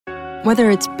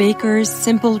Whether it's Baker's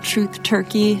Simple Truth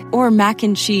Turkey or mac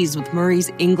and cheese with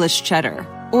Murray's English Cheddar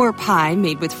or pie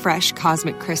made with fresh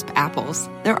Cosmic Crisp apples,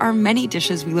 there are many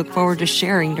dishes we look forward to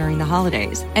sharing during the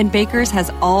holidays. And Baker's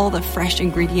has all the fresh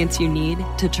ingredients you need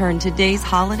to turn today's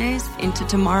holidays into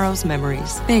tomorrow's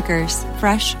memories. Baker's,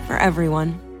 fresh for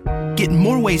everyone. Get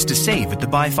more ways to save at the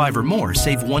Buy 5 or More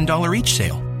Save $1 each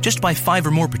sale. Just buy 5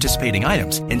 or more participating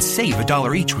items and save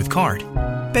 $1 each with card.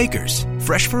 Baker's,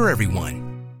 fresh for everyone.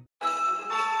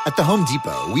 At the Home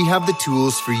Depot, we have the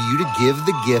tools for you to give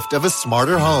the gift of a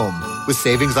smarter home with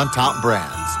savings on top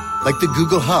brands, like the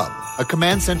Google Hub, a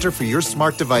command center for your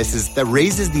smart devices that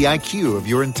raises the IQ of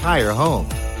your entire home,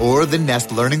 or the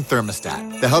Nest Learning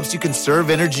Thermostat that helps you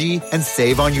conserve energy and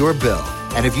save on your bill.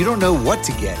 And if you don't know what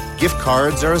to get, gift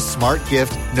cards are a smart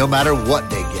gift no matter what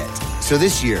they get. So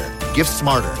this year, gift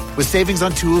smarter with savings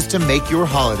on tools to make your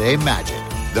holiday magic.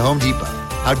 The Home Depot,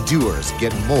 how doers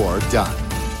get more done.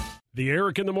 The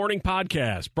Eric in the Morning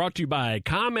podcast, brought to you by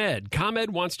ComEd.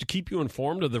 ComEd wants to keep you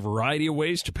informed of the variety of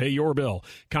ways to pay your bill.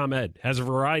 ComEd has a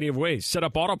variety of ways. Set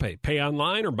up autopay, pay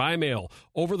online or by mail,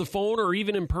 over the phone or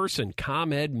even in person.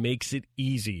 ComEd makes it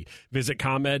easy. Visit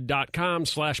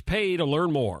ComEd.com/pay to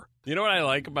learn more. You know what I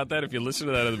like about that? If you listen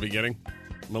to that at the beginning,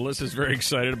 Melissa's very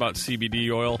excited about CBD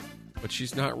oil, but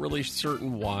she's not really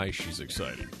certain why she's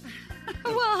excited.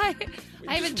 Well, I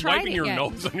haven't tried it yet. Wiping your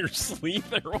nose on your sleeve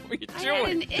there. What are you doing? I had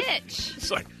an itch.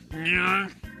 It's like, yeah.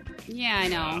 Yeah, I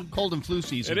know. Cold and flu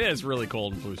season. It is really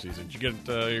cold and flu season. Did you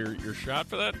get your shot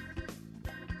for that?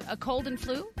 A cold and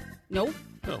flu? Nope.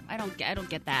 No. I don't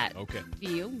get that. Okay. Do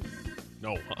you?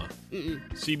 No.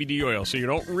 CBD oil. So you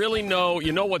don't really know.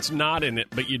 You know what's not in it,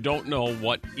 but you don't know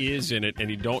what is in it, and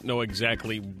you don't know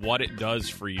exactly what it does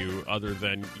for you other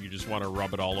than you just want to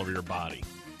rub it all over your body.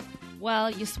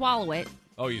 Well, you swallow it.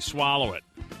 Oh, you swallow it.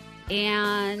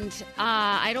 And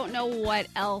I don't know what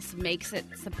else makes it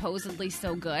supposedly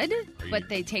so good, but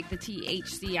they take the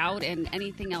THC out, and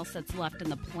anything else that's left in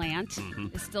the plant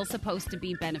is still supposed to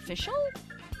be beneficial.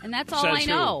 And that's all I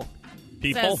know.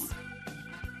 People?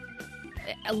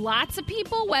 Lots of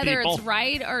people, whether it's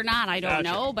right or not, I don't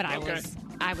know, but Okay.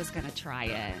 I was going to try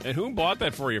it. And who bought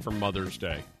that for you for Mother's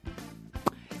Day?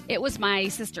 It was my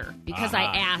sister, because I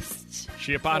asked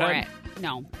She a for pothead? it.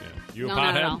 No. Yeah. You a no,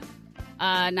 pothead?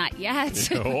 No. Not yet.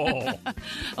 Oh.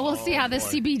 We'll see how this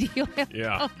boy. CBD oil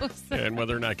Yeah. goes. And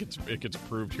whether or not it gets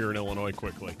approved here in Illinois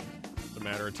quickly. It's a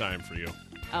matter of time for you.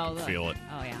 Oh, Feel it.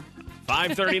 Oh, yeah.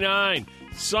 5:39.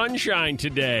 Sunshine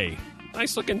today.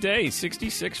 Nice looking day.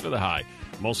 66 for the high.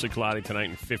 Mostly cloudy tonight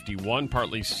and 51.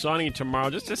 Partly sunny tomorrow.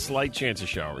 Just a slight chance of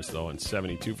showers, though, and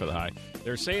 72 for the high.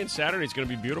 They're saying Saturday's going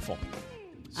to be beautiful.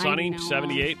 Sunny,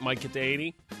 78. Might get to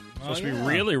 80. Supposed to be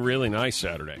really, really nice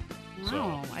Saturday.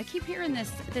 Wow, I keep hearing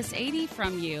this 80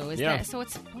 from you. So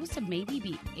it's supposed to maybe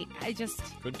be 8.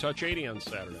 Could touch 80 on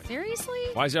Saturday. Seriously?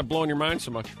 Why is that blowing your mind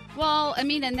so much? Well, I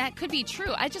mean, and that could be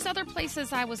true. Other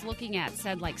places I was looking at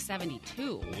said like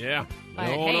 72. Yeah. But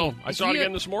No. I saw it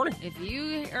again this morning. If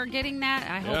you are getting that,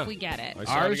 I hope we get it.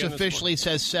 Ours officially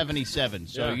says 77,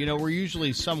 so, we're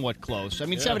usually somewhat close. I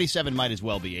mean, 77 might as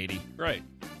well be 80. Right.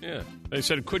 Yeah. They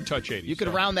said it could touch 80. You could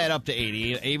round that up to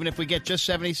 80, even if we get just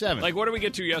 77. Like, what did we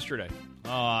get to yesterday? Oh,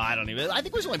 I don't even. I think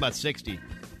it was only about 60.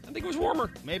 I think it was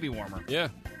warmer. Maybe warmer. Yeah.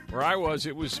 Where I was,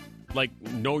 it was like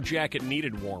no jacket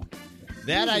needed warm.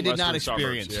 That I did not Western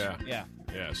experience. Suburbs. Yeah.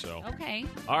 Yeah, so. Okay.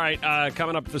 All right,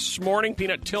 coming up this morning,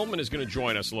 Peanut Tillman is going to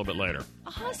join us a little bit later.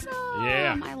 Awesome.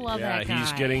 Yeah. I love that guy.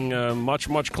 He's getting much,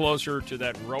 much closer to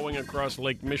that rowing across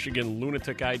Lake Michigan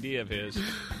lunatic idea of his.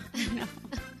 No,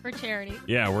 for charity.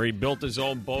 Yeah, where he built his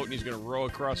own boat and he's going to row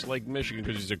across Lake Michigan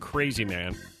because he's a crazy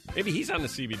man. Maybe he's on the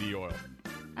CBD oil.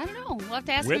 I don't know. We'll have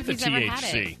to ask him With if the he's ever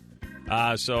had it.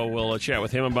 THC. So we'll chat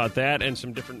with him about that and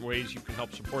some different ways you can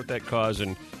help support that cause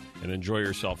and enjoy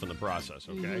yourself in the process,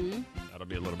 okay? Mm-hmm. That'll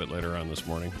be a little bit later on this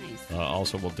morning. Nice.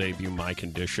 Also, we'll debut My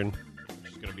Condition,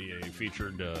 which is going to be a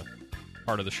featured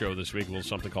part of the show this week. A little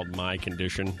something called My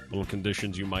Condition. Little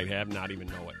conditions you might have, not even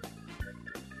know it.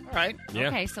 All right. Yeah.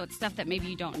 Okay, so it's stuff that maybe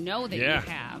you don't know that you have.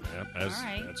 Yeah, All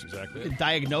right. that's exactly We it. can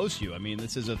diagnose you. I mean,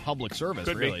 this is a public service,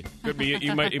 Could really. be. Could be.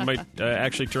 It might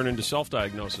actually turn into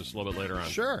self-diagnosis a little bit later on.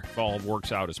 Sure. If all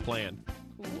works out as planned.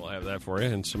 We'll have that for you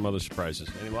and some other surprises.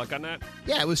 Any luck on that?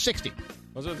 Yeah, it was 60.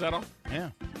 Was it that all? Yeah.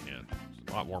 Yeah.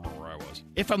 It's a lot warmer where I was.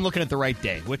 If I'm looking at the right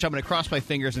day, which I'm going to cross my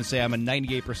fingers and say I'm a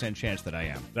 98% chance that I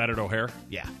am. That at O'Hare?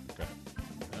 Yeah. Okay.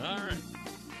 All right.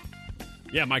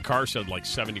 Yeah, my car said like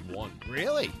 71.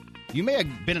 Really? You may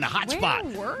have been in a hot spot.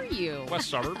 Where were you? West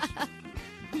suburbs.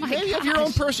 Oh my Maybe you have your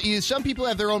own personal. Some people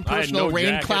have their own I had personal no rain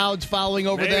jacket. clouds following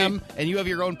over Maybe. them, and you have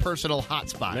your own personal hot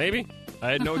spot. Maybe.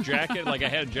 I had no jacket. Like, I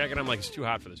had a jacket. I'm like, it's too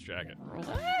hot for this jacket. What?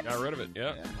 Got rid of it,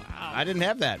 yeah. Wow. I didn't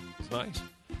have that. It's nice.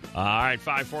 All right,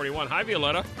 5:41. Hi,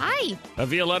 Violetta. Hi.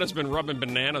 Violetta's been rubbing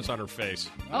bananas on her face.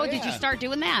 Oh, did you start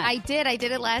doing that? I did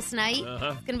it last night.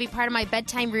 Uh-huh. It's going to be part of my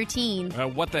bedtime routine.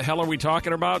 What the hell are we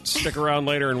talking about? Stick around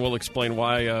later and we'll explain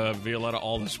why Violetta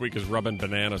all this week is rubbing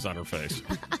bananas on her face.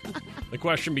 The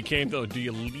question became, though, do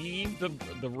you leave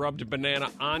the rubbed banana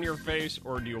on your face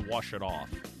or do you wash it off?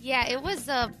 Yeah, it was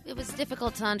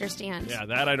difficult to understand. Yeah,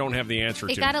 that I don't have the answer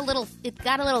to. It got a little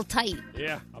tight.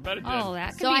 Yeah, I bet it did. Oh,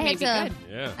 that could So be I had to. good.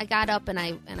 Yeah. I got up and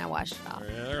I washed it off.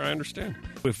 Yeah, I understand.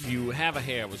 If you have a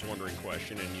Hey, I Was Wondering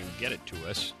question and you get it to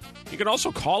us, you can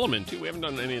also call them in, too. We haven't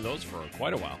done any of those for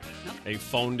quite a while. Nope. A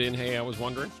phoned in Hey, I Was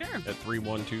Wondering. Sure. At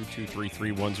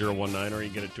 312-233-1019, or you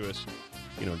get it to us,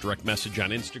 direct message on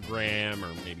Instagram,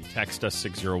 or maybe text us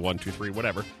 60123,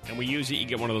 whatever. And we use it. You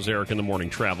get one of those Eric in the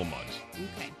Morning travel mugs.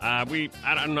 Okay. I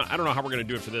don't know how we're going to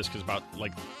do it for this, because about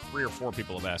 3 or 4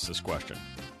 people have asked this question.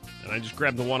 And I just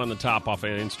grabbed the one on the top off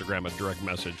of Instagram, a direct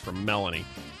message from Melanie.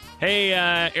 Hey,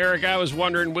 Eric, I was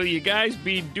wondering, will you guys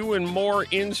be doing more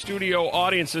in-studio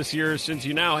audience this year since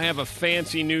you now have a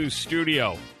fancy new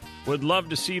studio? Would love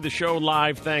to see the show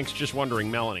live. Thanks. Just wondering,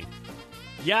 Melanie.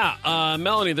 Yeah,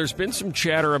 Melanie, there's been some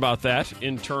chatter about that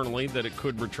internally, that it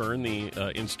could return the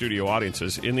in-studio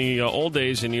audiences. In the old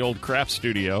days, in the old craft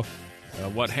studio,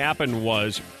 what happened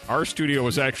was our studio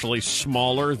was actually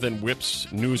smaller than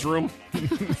Whip's newsroom.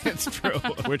 That's true.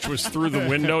 Which was through the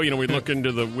window. We'd look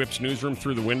into the Whip's newsroom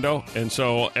through the window. And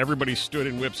so everybody stood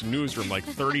in Whip's newsroom, like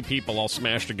 30 people all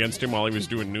smashed against him while he was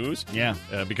doing news. Yeah.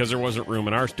 Because there wasn't room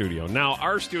in our studio. Now,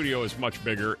 our studio is much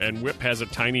bigger, and Whip has a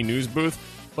tiny news booth.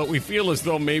 But we feel as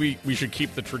though maybe we should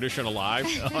keep the tradition alive.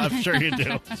 Oh, I'm sure you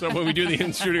do. So when we do the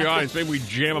in-studio audience, maybe we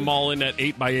jam them all in that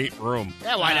 8x8 room.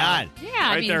 Yeah, why not? Yeah,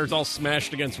 Right there, it's all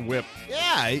smashed against Whip.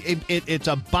 Yeah, it's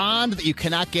a bond that you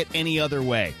cannot get any other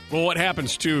way. Well, what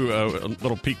happens, too, a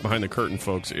little peek behind the curtain,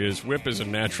 folks, is Whip is a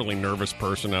naturally nervous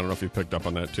person. I don't know if you picked up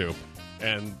on that, too.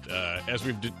 And as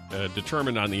we've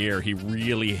determined on the air, he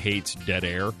really hates dead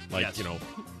air,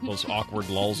 those awkward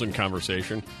lulls in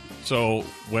conversation. So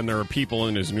when there are people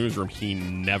in his newsroom, he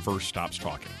never stops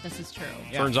talking. This is true.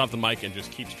 Turns off the mic and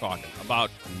just keeps talking about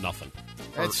nothing.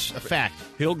 That's a fact.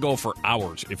 He'll go for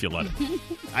hours if you let him.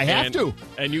 I have to.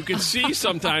 And you can see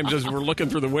sometimes as we're looking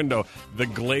through the window, the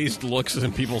glazed looks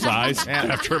in people's eyes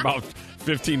after about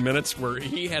 15 minutes where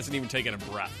he hasn't even taken a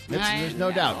breath. There's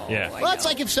no doubt. Yeah. Well, it's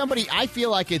like if I feel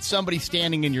like it's somebody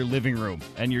standing in your living room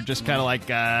and you're just kind of like,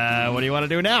 what do you want to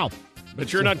do now?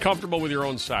 But you're not comfortable with your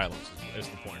own silence, is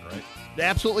the point, right?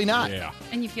 Absolutely not. Yeah.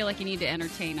 And you feel like you need to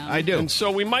entertain them. I do. And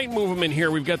so we might move them in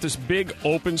here. We've got this big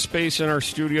open space in our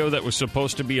studio that was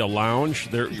supposed to be a lounge.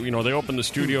 They opened the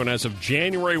studio, and as of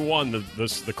January 1,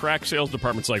 the crack sales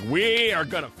department's like, we are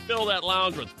going to fill that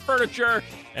lounge with furniture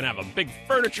and have a big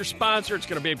furniture sponsor. It's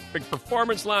going to be a big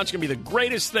performance lounge. It's going to be the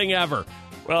greatest thing ever.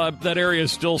 Well, that area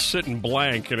is still sitting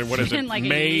blank, and what is it, In like a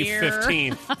May year.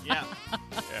 15th? Yeah.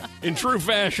 In true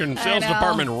fashion, I sales know.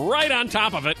 department right on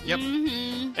top of it. Yep.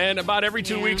 Mm-hmm. And about every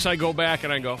 2 Yeah. weeks, I go back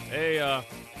and I go, hey,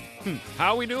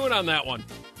 how are we doing on that one?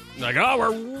 Like, oh,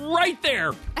 we're right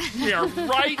there. We are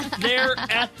right there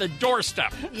at the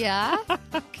doorstep. Yeah.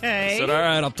 Okay. I said, all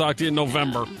right, I'll talk to you in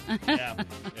November. Yeah.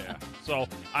 Yeah. So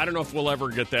I don't know if we'll ever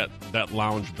get that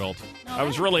lounge built. I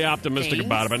was really optimistic stinks.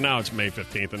 about it, but now it's May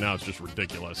 15th, and now it's just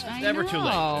ridiculous. I never too late.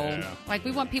 know. Yeah. Like,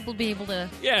 we want people to be able to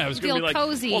Yeah, it was going to feel be like,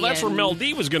 cozy. well, that's where and- Mel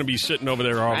D was going to be sitting over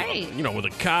there, all, Right. with a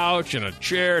couch and a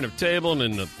chair and a table and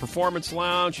in the performance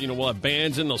lounge. We'll have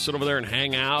bands in, they'll sit over there and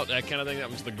hang out, that kind of thing. That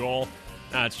was the goal.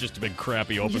 It's just a big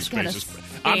crappy open just gotta spaces.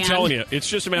 stand. I'm telling you, it's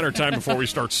just a matter of time before we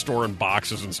start storing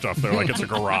boxes and stuff there like it's a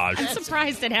garage. I'm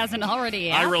surprised it hasn't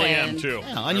already I happened. really am, too.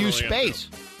 Yeah, I unused really am, space.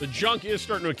 too. The junk is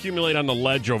starting to accumulate on the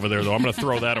ledge over there, though. I'm going to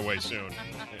throw that away soon.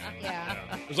 Yeah.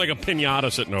 There's like a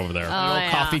pinata sitting over there. Oh, An old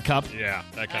yeah. coffee cup. Yeah,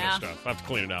 that kind Yeah. of stuff. I have to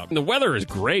clean it out. And the weather is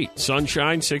great.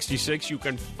 Sunshine, 66. You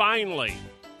can finally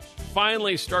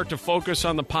start to focus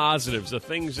on the positives, the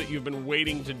things that you've been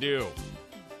waiting to do.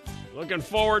 Looking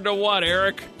forward to what,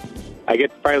 Eric? I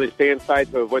get to finally stay inside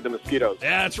to avoid the mosquitoes.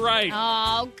 Yeah, that's right.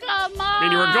 Oh, come on. I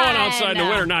mean, you were going outside in the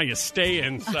winter. Now you stay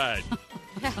inside.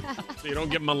 So you don't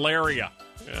get malaria.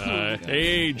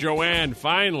 Hey, Joanne,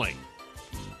 finally.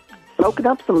 Soaking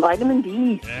up some vitamin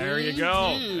D. There you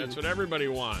go. That's what everybody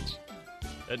wants.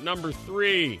 At number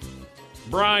 3,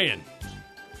 Brian.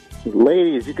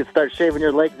 Ladies, you can start shaving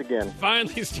your legs again.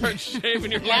 Finally start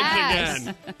shaving your Yes.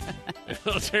 legs again.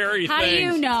 Those hairy How do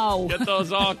things. you know? Get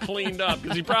those all cleaned up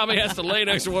because he probably has to lay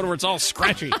next to one where it's all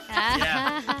scratchy.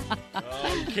 Yeah.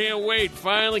 Can't wait.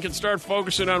 Finally can start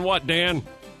focusing on what, Dan?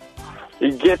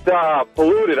 You get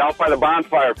polluted out by the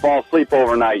bonfire, fall asleep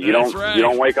overnight. You That's don't right. you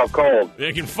don't wake up cold.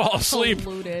 They can fall asleep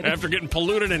after getting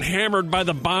polluted and hammered by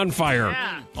the bonfire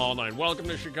all night. Welcome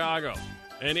to Chicago.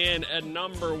 And in at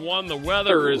number 1, the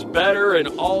weather is better, and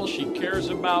all she cares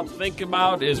about, think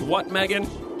about, is what, Megan?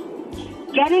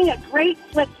 Getting a great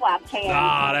flip-flop tan.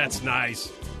 Ah, that's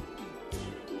nice.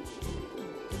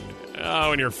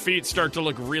 Oh, and your feet start to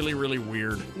look really, really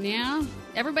weird. Yeah,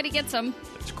 everybody gets them.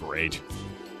 That's great.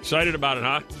 Excited about it,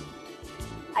 huh?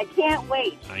 I can't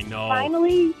wait. I know.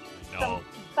 Finally, No.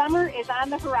 summer is on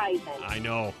the horizon. I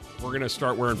know. We're going to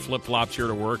start wearing flip-flops here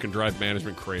to work and drive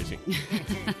management crazy.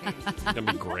 It's going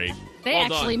to be great. They Well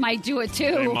actually done. might do it,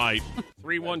 too. They might.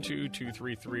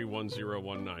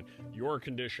 312-233-1019. Your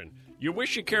condition. You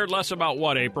wish you cared less about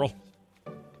what, April?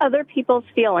 Other people's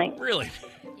feelings. Really?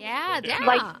 Yeah.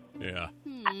 Like, Yeah.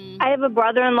 I have a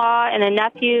brother-in-law and a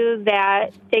nephew that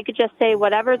they could just say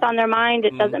whatever's on their mind.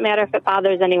 It doesn't matter if it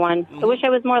bothers anyone. I wish I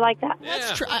was more like that.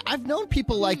 That's true. I've known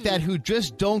people like that who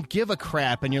just don't give a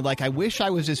crap, and you're like, I wish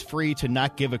I was as free to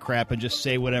not give a crap and just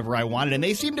say whatever I wanted, and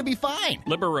they seem to be fine.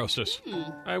 Liberosis.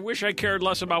 I wish I cared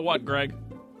less about what, Greg?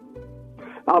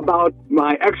 About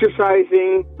my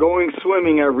exercising, going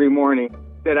swimming every morning,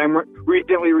 that I'm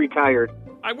recently retired.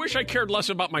 I wish I cared less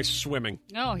about my swimming.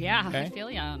 Oh, yeah. Okay. I feel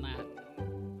you on that.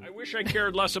 I wish I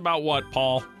cared less about what,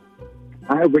 Paul?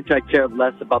 I wish I cared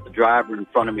less about the driver in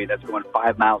front of me that's going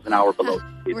 5 miles an hour below.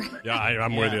 Yeah,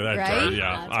 I'm with you. That, Right?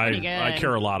 yeah, That's pretty I good.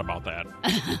 care a lot about that.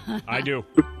 I do.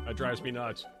 That drives me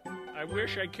nuts. I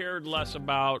wish I cared less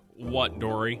about what,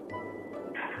 Dory?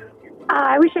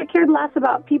 I wish I cared less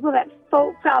about people that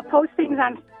post things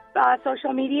on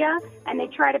social media, and they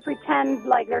try to pretend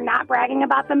like they're not bragging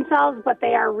about themselves, but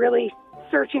they are really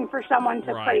searching for someone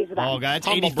to praise them. Oh, God, that's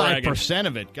Humble 85%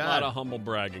 of it. A God. lot of humble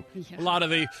bragging. A lot of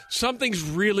the, something's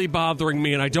really bothering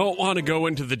me, and I don't want to go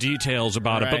into the details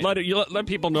about it, but let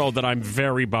people know that I'm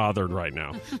very bothered right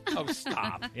now. Oh,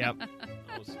 stop. Yep.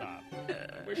 Oh, stop.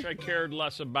 I wish I cared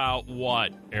less about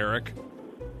what, Eric?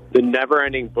 The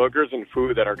never-ending boogers and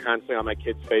food that are constantly on my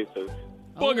kids' faces.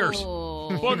 Boogers.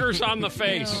 Oh. Boogers on the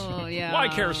face. Oh, yeah. Why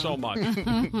care so much?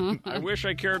 I wish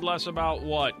I cared less about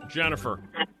what, Jennifer?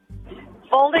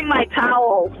 Folding my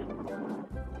towels.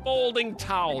 Folding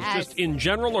towels, just in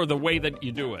general, or the way that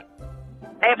you do it?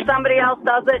 If somebody else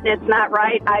does it and it's not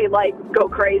right, I go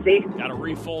crazy. Got to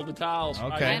refold the towels.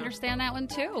 I understand that one,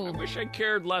 too. I wish I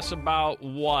cared less about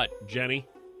what, Jenny?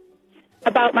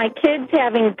 About my kids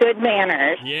having good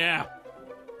manners. Yeah.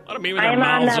 Let them even I'm their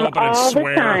on mouths them open and all the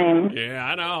swear. time. Yeah,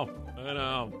 I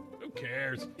know. Who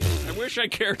cares? I wish I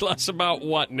cared less about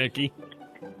what, Nikki?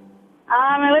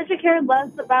 I wish I cared less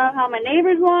about how my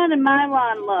neighbor's lawn and my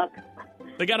lawn look.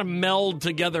 They got to meld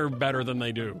together better than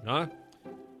they do, huh?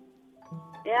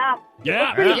 Yeah.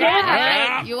 Yeah. Yeah,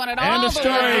 Yeah. right? You want it End all of the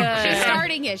story. way. Yeah. She's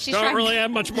starting it. She's Don't trying- really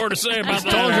have much more to say about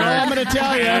that. Told you all I'm going to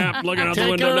tell you. Yeah, looking out the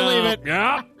Take window it or now. leave it.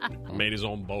 Yeah. Made his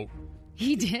own boat.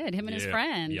 He did, him and his Yeah.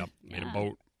 friend. Yep. Made a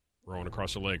boat, rowing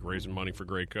across the lake, raising money for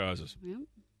great causes. Yep.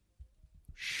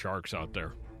 Sharks out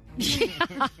there.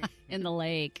 In the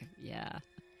lake, yeah.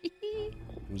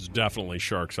 There's definitely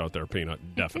sharks out there, Peanut.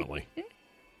 Definitely.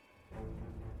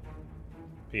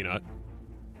 Peanut.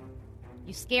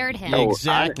 You scared him. Oh,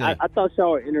 Exactly. I thought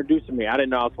y'all were introducing me. I didn't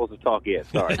know I was supposed to talk yet.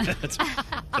 Sorry. That's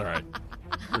all right.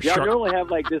 Y'all normally have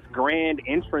like this grand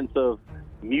entrance of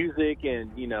music,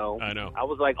 and I know. I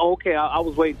was like, okay, I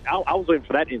was waiting. I was waiting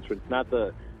for that entrance, not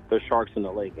the Sharks in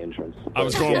the Lake entrance. I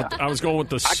was going. I was going with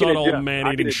the I can subtle adjust. I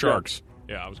man-eating can adjust. sharks.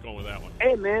 Yeah, I was going with that one.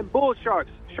 Hey man, bull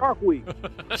sharks, Shark Week.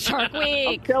 Shark I'm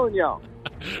Week. telling y'all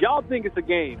think it's a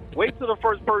game. Wait till the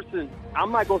first person.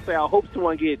 I'm not gonna say I hope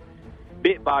someone get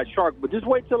bit by a shark, but just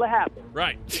wait till it happens.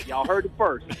 Right. Y'all heard it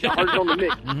first. Y'all heard it on the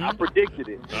mix. I predicted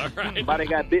it. All right. Somebody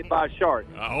got bit by a shark.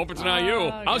 I hope it's not you.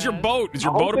 Oh, How's your God. boat? Is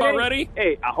your I boat hope about it ain't- ready?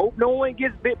 Hey, I hope no one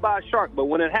gets bit by a shark, but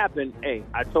when it happened, hey,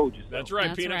 I told you so. That's right.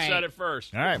 That's Peanut right. said it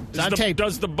first. All right. It's on Does tape.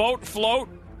 does the boat float?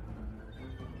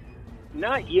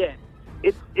 Not yet.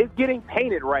 It's getting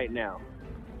painted right now.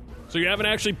 So you haven't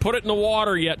actually put it in the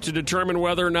water yet to determine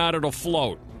whether or not it'll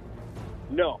float.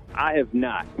 No, I have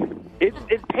not.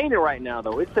 It's painted right now,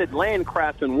 though. It said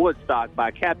Landcraft in Woodstock by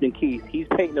Captain Keith. He's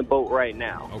painting the boat right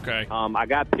now. Okay. I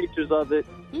got pictures of it,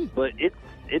 but it's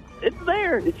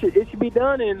there. It should be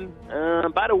done in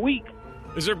about a week.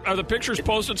 Are the pictures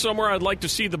posted somewhere? I'd like to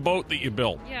see the boat that you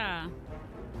built. Yeah.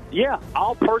 Yeah,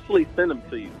 I'll personally send them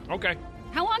to you. Okay.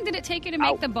 How long did it take you to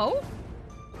make the boat?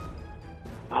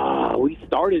 We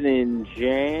started in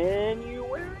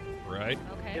January. Right.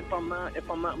 Okay. If I'm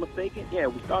not mistaken, yeah,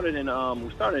 we started in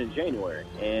January,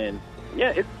 and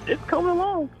yeah, it's coming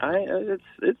along.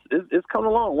 It's coming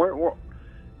along.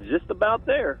 just about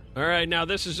there. All right, now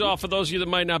this is all for those of you that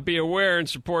might not be aware. In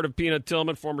support of Peanut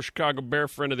Tillman, former Chicago Bear,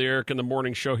 friend of the Eric in the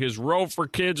Morning Show, his Row for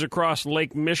Kids across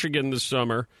Lake Michigan this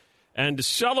summer. And to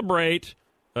celebrate,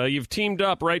 you've teamed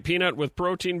up, right, Peanut, with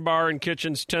Protein Bar and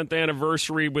Kitchen's 10th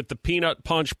anniversary with the Peanut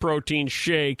Punch Protein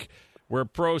Shake, where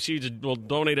proceeds will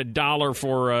donate $1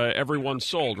 for everyone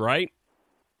sold, right?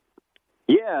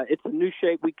 Yeah, it's a new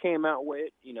shake we came out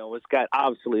with. You know, it's got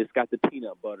the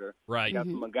peanut butter. Right. It's got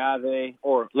some agave,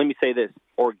 or let me say this,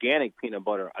 organic peanut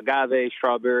butter. Agave,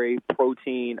 strawberry,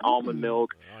 protein, almond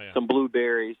milk, some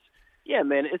blueberries. Yeah,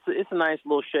 man, it's a nice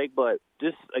little shake, but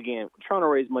just, again, trying to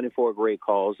raise money for a great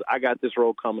cause. I got this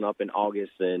roll coming up in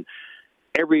August, and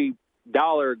every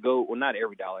 $1 not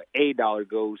every dollar, $1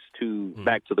 goes to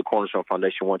back to the Cornerstone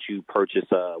Foundation once you purchase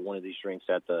one of these drinks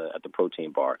at the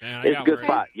Protein Bar. Yeah, it's a good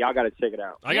spot. Y'all got to check it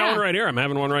out. I got one right here. I'm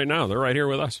having one right now. They're right here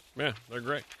with us. Yeah, they're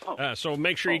great. So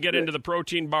make sure you get into the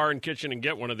Protein Bar and Kitchen and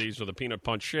get one of these with the Peanut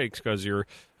Punch Shakes because you're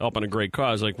helping a great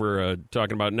cause like we're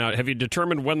talking about now. Have you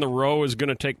determined when the row is going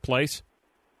to take place?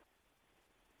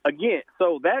 Again,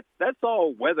 so that's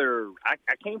all weather. I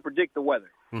can't predict the weather.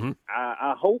 Mm-hmm.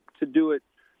 I hope to do it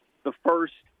the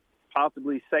first,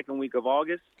 possibly second week of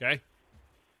August. Okay.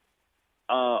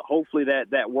 Hopefully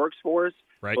that works for us.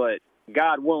 Right. But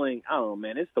God willing, I don't know,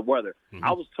 man, it's the weather. Mm-hmm.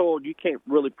 I was told you can't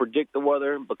really predict the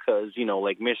weather because, you know,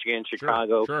 like Michigan,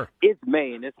 Chicago, Sure. It's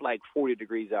May and it's like 40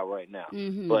 degrees out right now.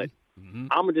 Mm-hmm. But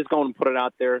I'm just going to put it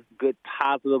out there, good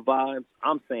positive vibes.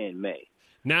 I'm saying May.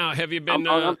 Now, have you been?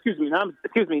 Excuse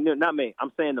me, not May.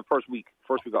 I'm saying the first week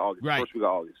of August. Right. First week of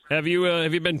August. Have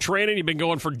you been training? You been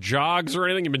going for jogs or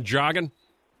anything? You been jogging?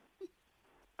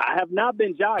 I have not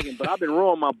been jogging, but I've been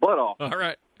rowing my butt off. All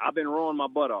right. I've been rowing my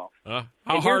butt off. How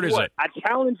hard is it? I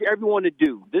challenge everyone to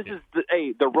do. This is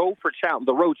the row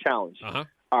challenge. Uh-huh.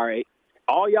 All right.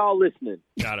 All y'all listening.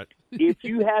 Got it. If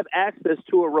you have access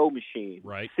to a row machine,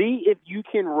 right, see if you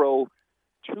can row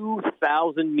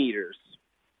 2,000 meters.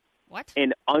 What?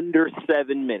 In under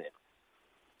 7 minutes.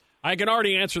 I can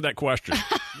already answer that question.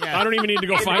 I don't even need to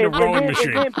go find a rowing machine.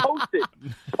 And then post it.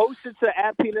 Post it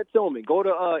to @Peanut Tillman. Go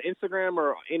to Instagram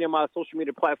or any of my social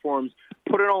media platforms.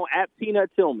 Put it on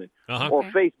 @Peanut Tillman or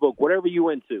Facebook, whatever you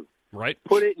into. Right.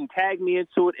 Put it and tag me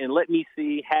into it and let me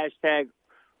see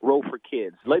 #Row for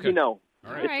Kids. Let me know.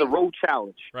 All right. It's the row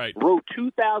challenge. Right. Row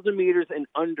 2,000 meters in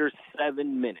under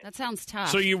 7 minutes. That sounds tough.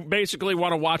 So you basically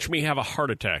want to watch me have a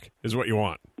heart attack is what you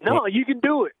want. No, you can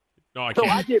do it. No, I so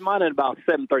can't. I did mine at about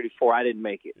 7:34. I didn't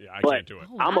make it. Yeah, I but can't do it.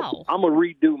 I'm a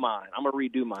redo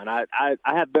mine. I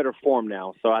have better form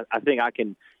now, so I think I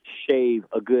can shave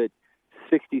a good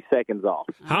 60 seconds off.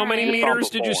 How many meters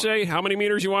did you say? How many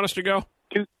meters you want us to go?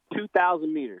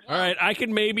 2,000 meters. All right, I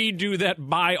can maybe do that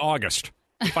by August.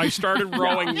 If I started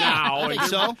rowing now, I think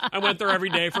so. I went there every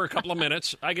day for a couple of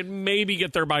minutes, I could maybe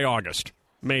get there by August.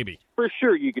 Maybe. For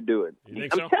sure you could do it. You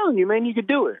think I'm so? telling you, man, you could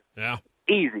do it. Yeah.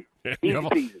 Easy. You have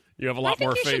peasy. You have a lot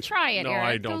more you faith. should try it, no, Eric.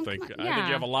 I don't think. I think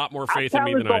you have a lot more I faith in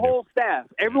me challenge than I the do. whole staff.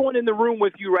 Everyone in the room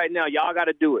with you right now, y'all got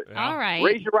to do it. All right.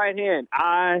 Raise your right hand.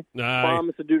 I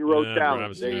promise to do the road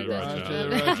challenge. There you go.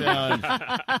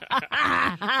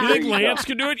 You think Lance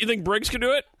could do it? You think Briggs could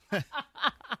do it? I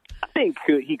think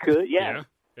he could. Yeah.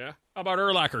 Yeah. How about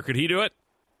Urlacher? Could he do it?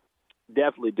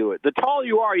 Definitely do it. The taller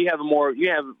you are, you have a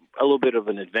little bit of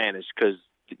an advantage because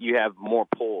you have more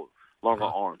pull, longer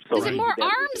arms. So is it more you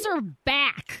arms or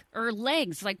back or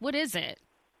legs? Like, what is it?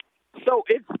 So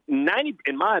it's 90,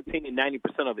 in my opinion, 90%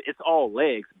 of it. It's all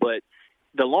legs, but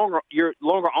the longer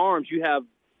arms, you have.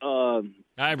 I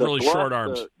have really short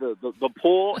arms. The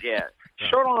pull, yeah.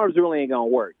 Short arms really ain't gonna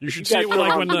work. You should see it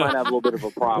like when you might have a little bit of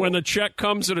a problem. when the check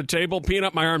comes at a table,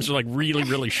 Peanut, my arms are like really,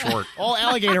 really short. All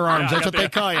alligator arms. That's what they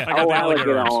call you. I got the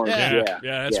alligator arms. Yeah.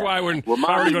 That's why when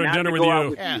I were to go to dinner with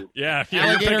you, you're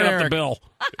picking up the bill.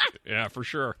 Yeah, for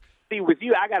sure. See, with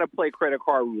you, I got to play credit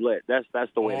card roulette. That's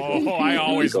the way to go. Oh, I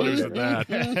always lose at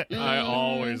that. I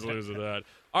always lose at that.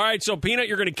 All right, so Peanut,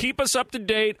 you're going to keep us up to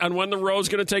date on when the row's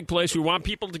going to take place. We want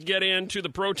people to get into the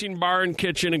Protein Bar and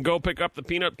Kitchen and go pick up the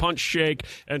Peanut Punch Shake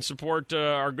and support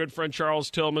our good friend Charles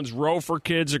Tillman's Row for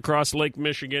Kids across Lake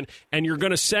Michigan. And you're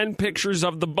going to send pictures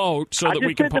of the boat so that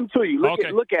we can send them to you. Look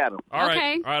at them. All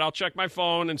right. All right, I'll check my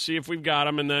phone and see if we've got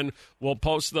them, and then we'll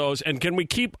post those. And can we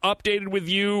keep updated with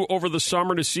you over the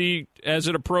summer to see, as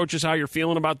it approaches, how you're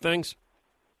feeling about things?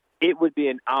 It would be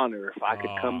an honor if I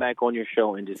could come back on your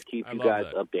show and just keep you guys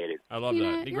updated. I love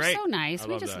that. You're so nice.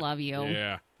 We just love you.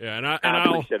 Yeah, I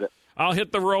appreciate it. I'll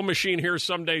hit the row machine here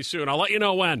someday soon. I'll let you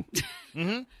know when.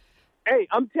 Mm-hmm. Hey,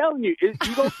 I'm telling you, you're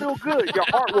going to feel good. Your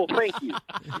heart will thank you.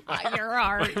 Your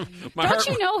heart. My Don't heart-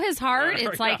 you know his heart?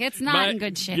 It's like it's not in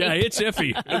good shape. Yeah, it's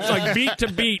iffy. It's like beat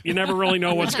to beat. You never really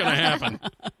know what's going to happen.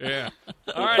 Yeah.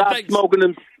 All right, Stop thanks. smoking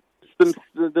them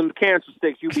cancer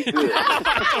sticks. You'll be good.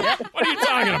 What are you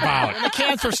talking about? The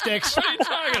cancer sticks. What are you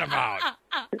talking about?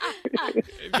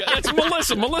 That's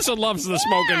Melissa. Melissa loves the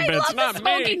smoking I bits, love not the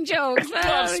smoking me. jokes. Loves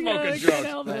Oh, smoking I jokes. can't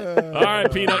help it. All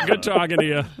right, Peanut. Good talking to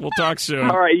you. We'll talk soon.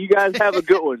 All right, you guys have a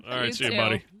good one. All right, You see you, too.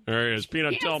 buddy. There he is,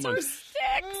 Peanut Tillman,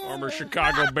 former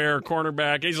Chicago Bear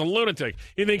cornerback. He's a lunatic.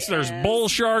 He thinks there's bull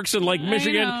sharks in Lake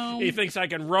Michigan. know. He thinks I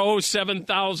can row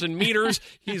 7,000 meters.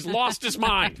 He's lost his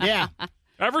mind. Yeah.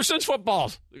 Ever since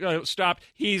football stopped,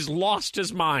 he's lost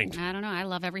his mind. I don't know. I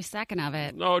love every second of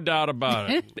it. No doubt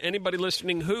about it. Anybody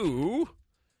listening who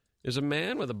is a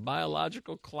man with a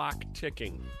biological clock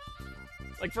ticking?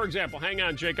 Like, for example, hang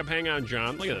on, Jacob, hang on,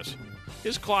 John. Look at this.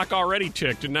 His clock already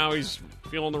ticked, and now he's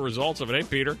feeling the results of it. Hey,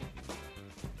 Peter.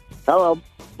 Hello.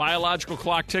 Biological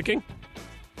clock ticking?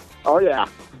 Oh, yeah.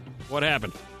 What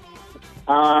happened?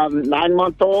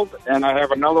 9-month-old, and I have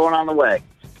another one on the way.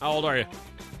 How old are you?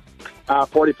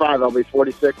 45. I'll be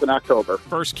 46 in October.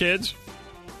 First kids?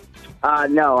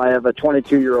 No, I have a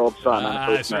 22-year-old son on I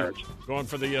the first see. marriage. Going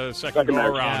for the second Second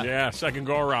marriage, go-around. Yeah, second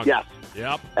go-around. Yes.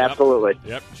 Yep. Absolutely.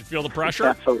 Yep. Did you feel the pressure?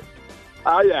 Absolutely.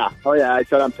 Oh, yeah. Oh, yeah. I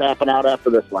said I'm tapping out after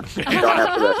this one. I'm done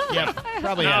after this. Yeah,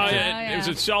 probably No, have to. is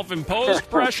it self-imposed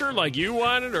pressure like you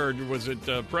wanted, or was it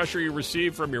pressure you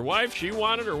received from your wife, she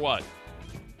wanted, or what?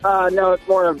 No, it's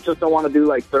more of just I want to do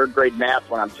like third grade math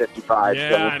when I'm 55. Yeah,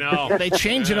 so. I know. They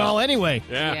change it all anyway.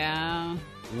 Yeah. Yeah.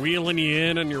 Wheeling you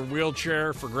in your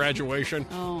wheelchair for graduation.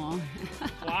 Oh.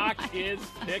 Clock is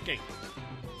ticking.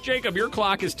 Jacob, your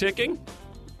clock is ticking?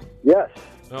 Yes.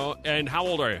 Oh, and how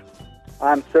old are you?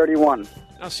 I'm 31.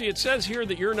 Now, see, it says here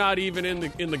that you're not even in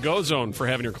the go zone for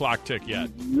having your clock tick yet.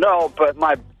 No, but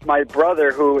my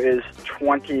brother, who is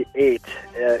 28,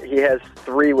 he has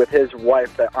 3 with his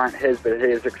wife that aren't his, but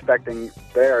they're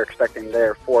expecting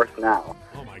their 4th now.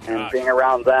 Oh, my And gosh. being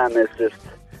around them is just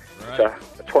Right.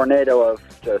 a tornado of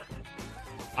just...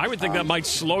 I would think that might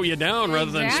slow you down rather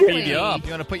than Exactly. speed you up.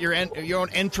 You want to put your own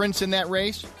entrance in that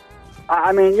race?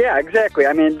 I mean, yeah, exactly.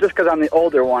 I mean, just because I'm the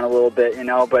older one a little bit,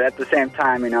 but at the same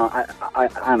time, I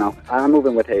don't know. I'm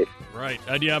moving with haste. Right.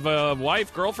 Do you have a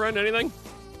wife, girlfriend, anything?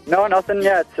 No, nothing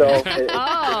yet, so...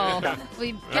 Oh.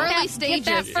 We early stages.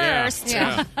 Get that first.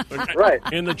 Yeah. Right.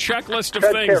 In the checklist of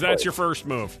Tread things, carefully. that's your first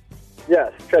move.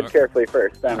 Yes, tread carefully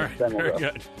first, then, All right, then we'll very go.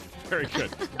 good. Very good.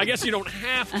 I guess you don't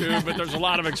have to, but there's a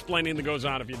lot of explaining that goes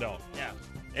on if you don't. Yeah.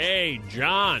 Hey,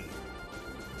 John.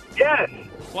 Yes.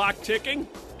 Clock ticking?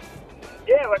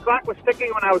 Yeah, my clock was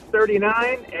ticking when I was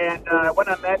 39, and I went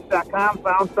on Match.com,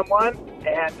 found someone,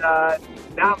 and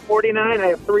now I'm 49. I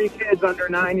have 3 kids under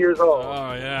 9 years old.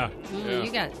 Oh, yeah.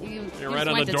 Yeah. You You're just right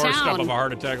on went the to doorstep town. of a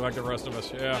heart attack like the rest of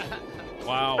us. Yeah.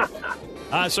 Wow.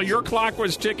 So your clock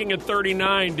was ticking at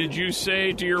 39. Did you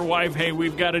say to your wife, hey,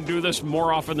 we've got to do this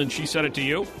more often than she said it to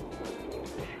you?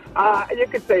 You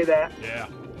could say that. Yeah.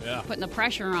 Yeah. Putting the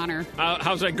pressure on her.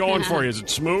 How's that going for you? Is it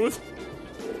smooth?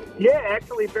 Yeah,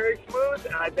 actually very smooth.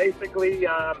 I basically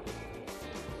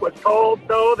was told,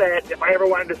 though, that if I ever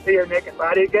wanted to see her naked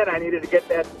body again, I needed to get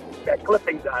that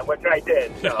clipping done, which I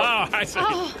did. So. Oh, I see.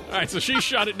 All right, so she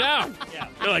shut it down. Yeah.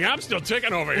 You're like, I'm still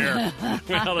ticking over here.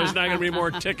 Well, there's not going to be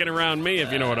more ticking around me,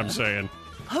 if you know what I'm saying.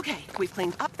 Okay, we've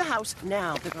cleaned up the house,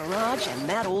 now the garage and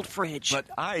that old fridge. But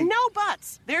No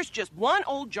buts! There's just one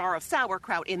old jar of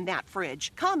sauerkraut in that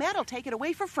fridge. ComEd will take it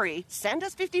away for free, send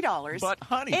us $50. But,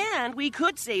 honey... And we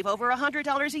could save over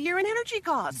 $100 a year in energy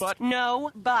costs. But...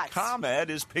 No buts. ComEd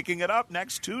is picking it up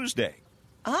next Tuesday.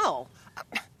 Oh.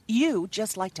 You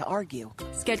just like to argue.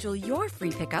 Schedule your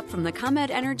free pickup from the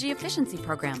ComEd Energy Efficiency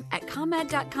Program at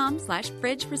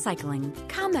ComEd.com/fridge recycling.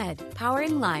 ComEd,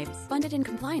 powering lives. Funded in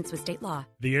compliance with state law.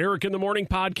 The Eric in the Morning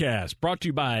podcast brought to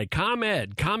you by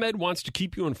ComEd. ComEd wants to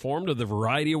keep you informed of the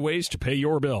variety of ways to pay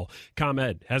your bill.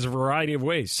 ComEd has a variety of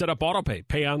ways. Set up autopay,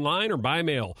 pay online or by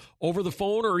mail, over the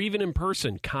phone or even in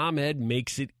person. ComEd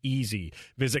makes it easy.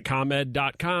 Visit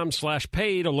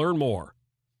ComEd.com/pay to learn more.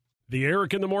 The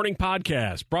Eric in the Morning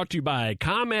podcast brought to you by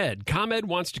ComEd. ComEd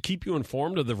wants to keep you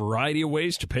informed of the variety of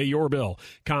ways to pay your bill.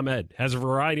 ComEd has a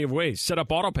variety of ways. Set up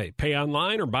autopay, pay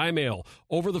online or by mail,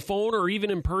 over the phone or even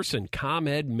in person.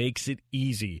 ComEd makes it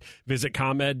easy. Visit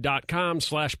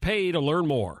ComEd.com/pay to learn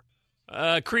more.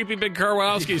 Creepy Big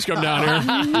Karwowski's come down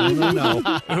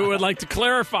here. Who would like to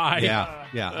clarify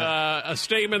a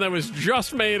statement that was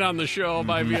just made on the show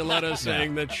by Violetta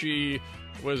saying that she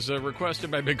was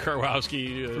requested by Big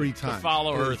Karwowski 3 times. to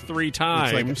follow her 3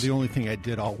 times. It's like the only thing I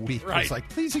did all week. Right. It's like,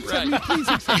 please accept me, please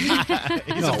accept me.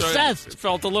 He's obsessed.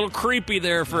 Felt a little creepy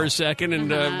there for a second,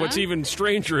 and what's even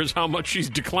stranger is how much she's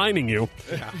declining you.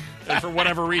 Yeah. And for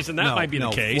whatever reason, that might be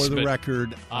the case. For the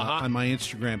record, on my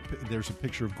Instagram, there's a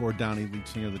picture of Gord Downey, lead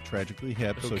singer of the Tragically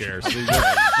Hip. Who cares?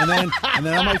 and then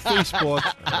on my Facebook,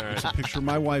 there's a picture of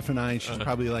my wife and I. And she's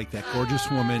probably like that gorgeous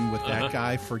woman with that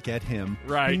guy. Forget him.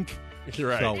 Right. Pink. You're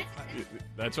right. So,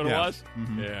 that's what it was?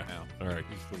 Mm-hmm. Yeah. All right.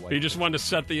 You just wanted to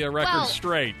set the record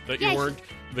straight that you weren't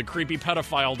the creepy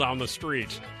pedophile down the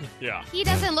street. Yeah. He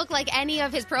doesn't look like any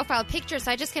of his profile pictures,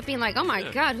 so I just kept being like, oh, my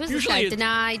God, who's this guy?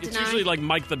 Deny. It's usually like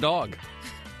Mike the dog.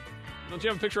 Don't you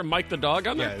have a picture of Mike the dog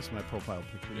on there? Yeah, it's my profile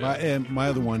picture. Yeah. My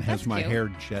other one has my hair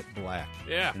jet black.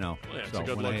 Yeah. You know, it's a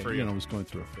good look for you. I was going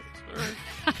through a phase.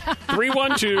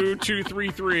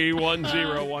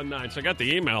 312-233-1019. So I got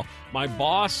the email. My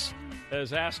boss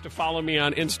has asked to follow me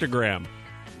on Instagram.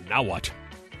 Now what?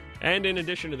 And in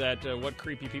addition to that, what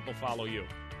creepy people follow you?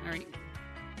 All right.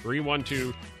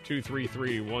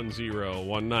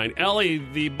 312-233-1019. Ellie,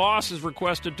 the boss is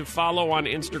requested to follow on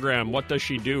Instagram. What does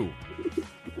she do?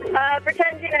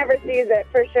 Pretend she never sees it,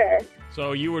 for sure.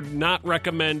 So you would not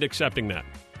recommend accepting that?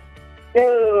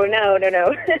 No.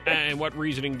 And what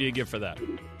reasoning do you give for that?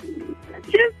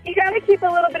 Just, you got to keep a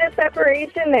little bit of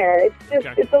separation there. It's just,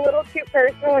 It's a little too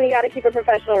personal, and you got to keep a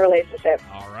professional relationship.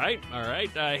 All right.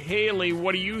 Haley,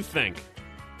 what do you think?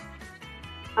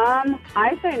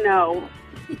 I say no.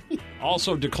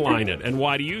 Also decline it. And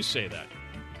why do you say that?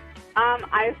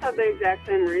 I said the exact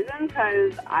same reason,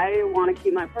 because I want to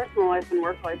keep my personal life and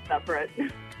work life separate.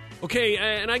 Okay,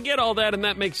 and I get all that, and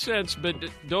that makes sense, but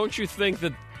don't you think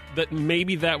that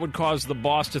maybe that would cause the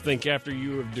boss to think after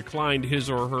you have declined his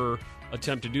or her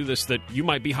attempt to do this that you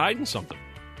might be hiding something?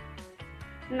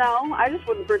 No, I just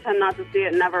wouldn't pretend not to see it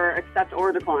and never accept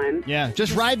or decline. Yeah,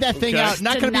 just ride that thing out.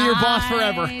 Not going to be your boss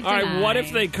forever. All right, what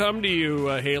if they come to you,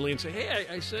 Haley, and say, hey,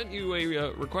 I sent you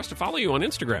a request to follow you on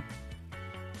Instagram?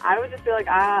 I would just be like,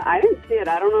 I didn't see it.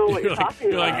 I don't know what you're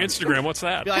talking you're about. like, Instagram, what's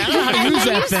that? I don't know how to use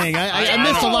that thing. I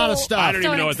missed a lot of stuff. I don't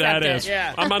even know what that is.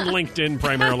 Yeah. I'm on LinkedIn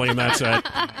primarily, and that's it.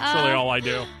 That's really all I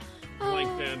do.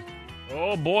 LinkedIn.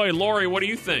 Oh, boy. Lori, what do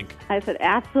you think? I said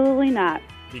absolutely not.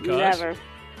 Because? Never.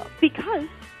 Because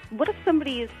what if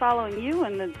somebody is following you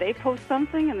and then they post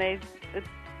something and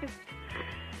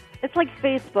it's like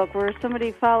Facebook where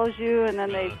somebody follows you and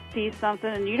then they see something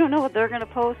and you don't know what they're going to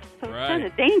post. So it's kind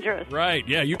of dangerous. Right.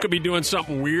 Yeah, you could be doing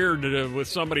something weird with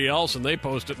somebody else and they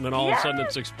post it and then all of a sudden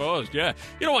it's exposed. Yeah.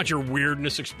 You don't want your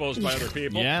weirdness exposed by other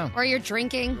people. Yeah. Or you're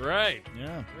drinking. Right.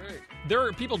 Yeah. Right. There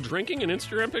are people drinking in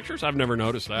Instagram pictures? I've never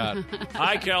noticed that.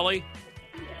 Hi, Kelly.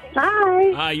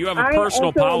 Hi. Hi, you have a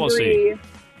personal policy. Agree.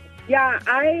 Yeah,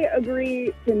 I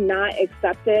agree to not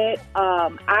accept it.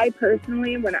 I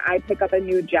personally, when I pick up a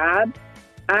new job,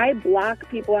 I block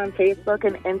people on Facebook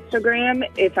and Instagram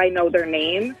if I know their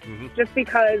name, just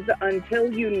because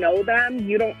until you know them,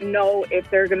 you don't know if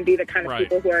they're going to be the kind of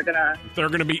people who are going to they're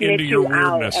going to be into your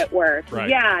weirdness at work. Right.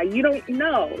 Yeah, you don't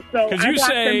know. So I you block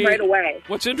them right away.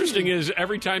 What's interesting is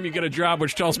every time you get a job,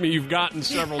 which tells me you've gotten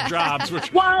several jobs,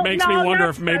 which makes me no, wonder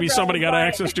not if maybe several, somebody got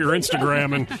access to your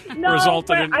Instagram and No, resulted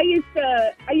but in. I used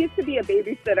to be a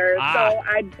babysitter, so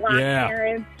I'd block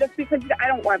parents just because I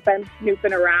don't want them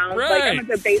snooping around. Right. Like, I'm a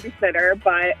good babysitter,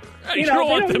 but you don't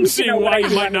want them seeing why you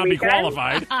might not be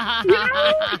qualified.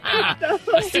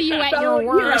 See you at your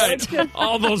worst. Right.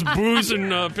 All those booze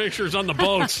and pictures on the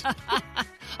boats.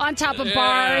 On top of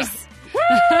bars.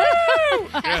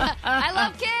 I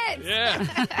love kids. Yeah,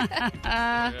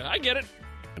 I get it.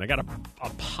 And I got a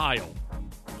pile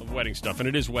of wedding stuff, and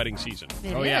it is wedding season.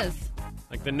 It is.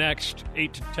 Like the next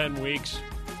 8 to 10 weeks,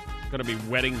 going to be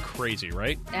wedding crazy,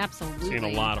 right? Absolutely. Seeing a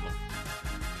lot of them.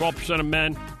 12% of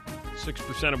men,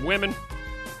 6% of women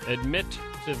admit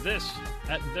to this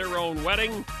at their own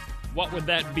wedding. What would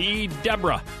that be,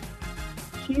 Deborah?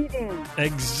 Cheating.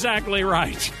 Exactly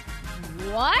right.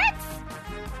 What?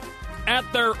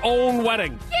 At their own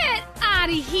wedding. Get out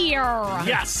of here.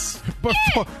 Yes. Get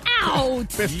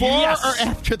out. Before or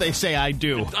after they say I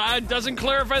do? It doesn't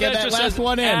clarify Get that. It just last says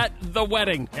one in. at the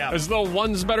wedding. Yeah. As though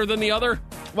one's better than the other.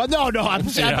 Well, no. I'm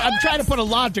trying to put a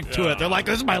logic to it. They're like,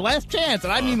 this is my last chance,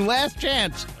 and I mean last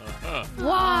chance.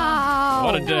 Wow.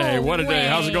 What a day. What a day.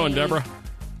 How's it going, Deborah?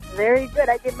 Very good.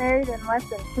 I get married in less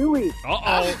than 2 weeks.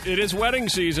 Uh-oh. It is wedding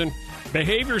season.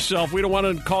 Behave yourself. We don't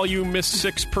want to call you Miss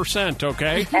 6%,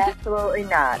 okay? Absolutely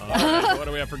not. Right, what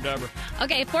do we have for Deborah?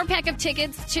 Okay, 4-pack of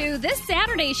tickets to this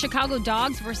Saturday Chicago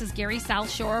Dogs versus Gary South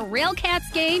Shore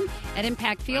Railcats game at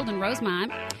Impact Field in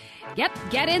Rosemont. Yep,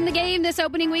 get in the game this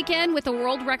opening weekend with the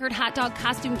world record hot dog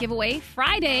costume giveaway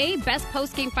Friday, best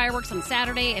post-game fireworks on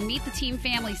Saturday, and meet the team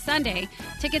family Sunday.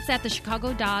 Tickets at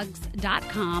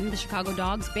thechicagodogs.com. The Chicago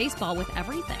Dogs baseball with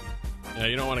everything. Yeah,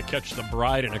 you don't want to catch the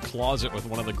bride in a closet with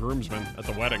one of the groomsmen at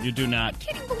the wedding. You do not. I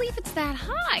can't believe it's that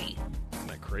high. Isn't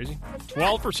that crazy?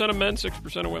 12% of men,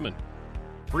 6% of women.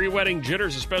 Pre-wedding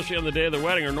jitters, especially on the day of the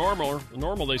wedding, are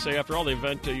normal, they say. After all, the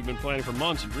event you've been planning for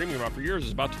months and dreaming about for years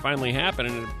is about to finally happen.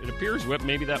 And it appears, Whip,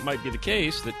 maybe that might be the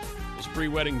case, that those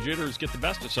pre-wedding jitters get the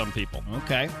best of some people.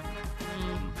 Okay.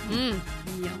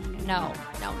 No.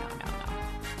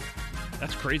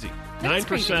 That's crazy. That is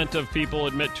 9% of people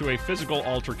admit to a physical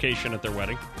altercation at their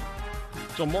wedding.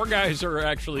 So more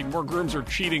grooms are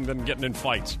cheating than getting in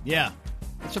fights. Yeah.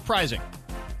 It's surprising.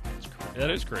 That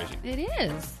is crazy. It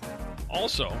is.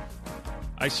 Also,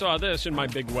 I saw this in my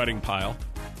big wedding pile.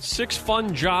 6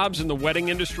 fun jobs in the wedding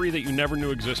industry that you never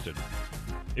knew existed.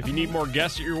 If you need more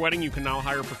guests at your wedding, you can now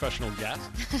hire professional guests.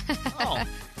 Oh.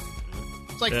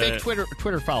 It's like fake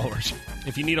Twitter followers.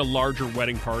 If you need a larger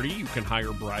wedding party, you can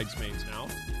hire bridesmaids now.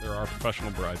 There are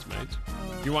professional bridesmaids.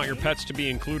 If you want your pets to be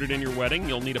included in your wedding,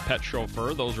 you'll need a pet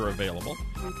chauffeur. Those are available.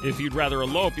 If you'd rather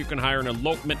elope, you can hire an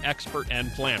elopement expert and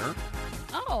planner.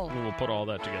 Oh. And we'll put all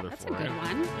that together That's for a good you.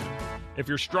 one. If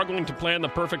you're struggling to plan the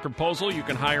perfect proposal, you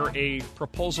can hire a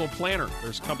proposal planner.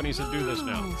 There's companies that do this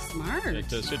now. Smart.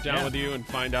 To sit down with you and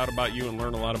find out about you and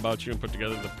learn a lot about you and put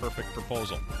together the perfect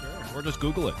proposal. Sure. Or just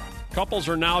Google it. Couples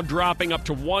are now dropping up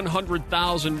to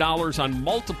 $100,000 on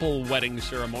multiple wedding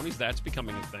ceremonies. That's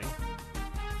becoming a thing.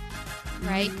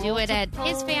 Right, do it at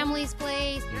his family's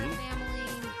place, your family.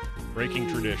 Breaking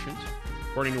traditions.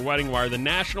 According to Wedding Wire, the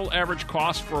national average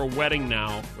cost for a wedding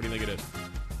now, what do you think it is?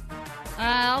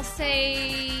 I'll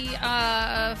say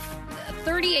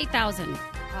 $38,000.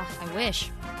 Oh, I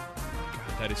wish.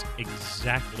 God, that is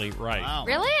exactly right. Wow.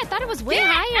 Really? I thought it was way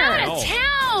higher. Out of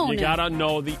town. You got to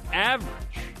know the average.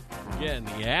 Again,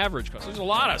 the average cost. There's a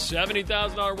lot of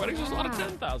 $70,000 weddings. There's a lot of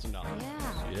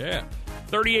 $10,000. Yeah.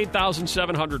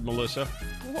 $38,700, Melissa.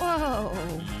 Whoa.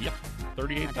 Yep.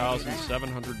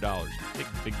 $38,700.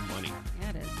 Big money. Yeah,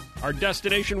 it is. Are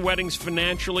destination weddings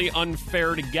financially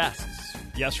unfair to guests?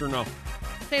 Yes or no?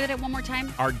 Say that one more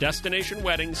time. Are destination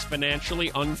weddings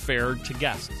financially unfair to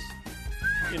guests?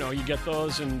 You know, you get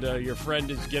those and your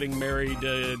friend is getting married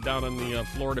down on the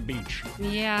Florida beach.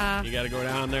 Yeah. You got to go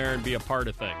down there and be a part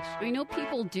of things. I know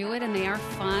people do it and they are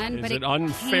fun, Is but it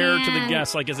unfair to the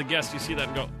guests? Like, as a guest, you see that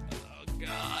and go, oh,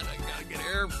 God, I got to get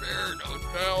airfare and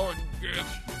hotel and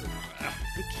gifts.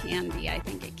 It can be. I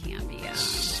think it can be.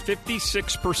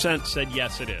 56% said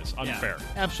yes, it is unfair. Yeah,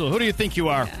 absolutely. Who do you think you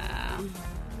are?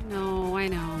 No, I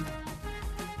know.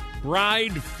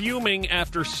 Bride fuming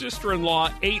after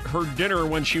sister-in-law ate her dinner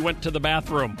when she went to the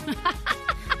bathroom.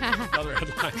 Another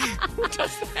headline. Who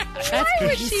does that? Why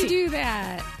would she do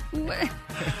that? She can't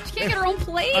get her own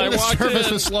plate. The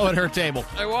service was slow at her table.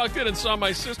 I walked in and saw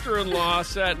my sister-in-law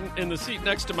sat in the seat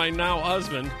next to my now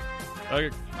husband. I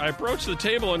approached the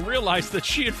table and realized that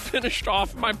she had finished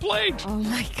off my plate. Oh,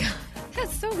 my God.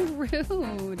 That's so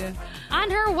rude.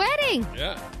 On her wedding.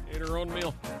 Yeah, ate her own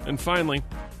meal. And finally,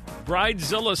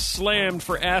 Bridezilla slammed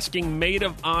for asking maid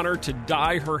of honor to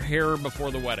dye her hair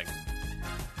before the wedding. Do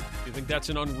you think that's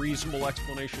an unreasonable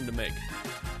explanation to make?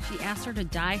 She asked her to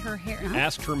dye her hair. No?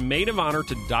 Asked her maid of honor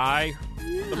to dye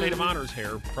the maid of honor's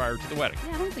hair prior to the wedding.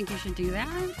 Yeah, I don't think you should do that.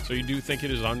 So you do think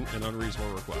it is an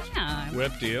unreasonable request? Yeah.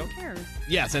 Whip, do you? Who cares?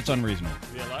 Yes, that's unreasonable.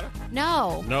 Violetta?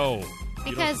 No. No.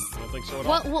 Because you don't think so at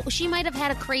all? Well, she might have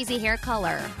had a crazy hair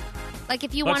color. Like,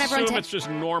 if you want Let's everyone assume to... it's just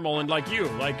normal and like you.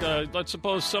 Like, let's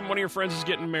suppose one of your friends is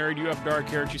getting married, you have dark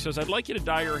hair, and she says, I'd like you to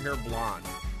dye your hair blonde.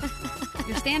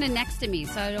 You're standing next to me,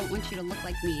 so I don't want you to look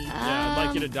like me. Yeah, I'd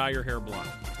like you to dye your hair blonde.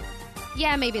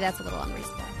 Yeah, maybe that's a little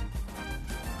unreasonable.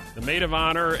 The maid of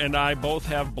honor and I both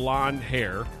have blonde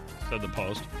hair, said the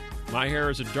Post. My hair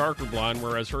is a darker blonde,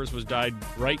 whereas hers was dyed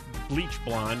bright bleach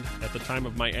blonde at the time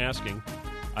of my asking.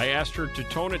 I asked her to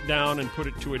tone it down and put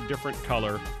it to a different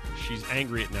color. She's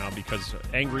angry at me now because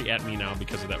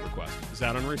of that request. Is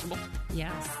that unreasonable?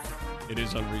 Yes. It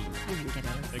is unreasonable. I think it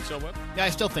is. Think so, Whip? Yeah, I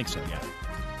still think so, yeah.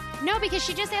 No, because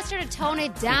she just asked her to tone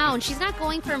it down. She's not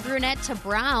going from brunette to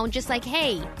brown. Just like,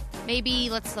 hey, maybe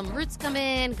let some roots come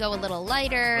in, go a little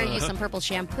lighter, use some purple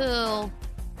shampoo.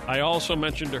 I also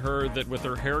mentioned to her that with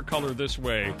her hair color this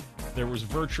way, there was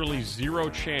virtually zero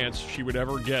chance she would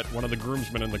ever get one of the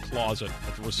groomsmen in the closet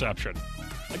at the reception.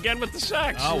 Again with the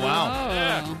sex. Oh, wow.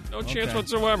 Yeah, no chance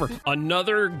whatsoever.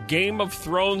 Another Game of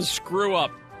Thrones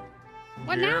screw-up.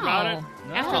 What Did you hear now? about it?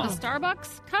 After the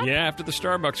Starbucks cup? Yeah, after the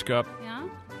Starbucks cup. Yeah.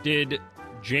 Did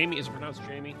Jamie, is it pronounced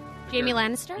Jamie? Jamie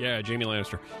Lannister? Yeah, Jamie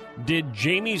Lannister. Did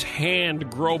Jamie's hand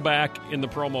grow back in the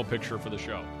promo picture for the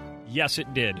show? Yes,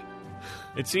 it did.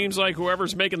 It seems like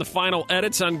whoever's making the final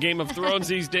edits on Game of Thrones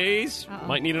these days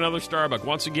might need another Starbucks.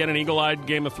 Once again, an eagle-eyed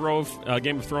Game of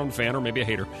Thrones fan, or maybe a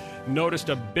hater, noticed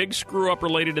a big screw-up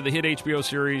related to the hit HBO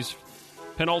series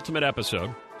penultimate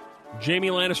episode. Jamie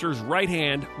Lannister's right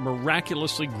hand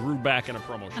miraculously grew back in a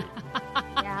promo shoot.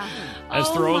 As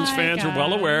Thrones fans are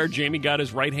well aware, Jamie got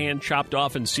his right hand chopped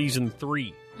off in Season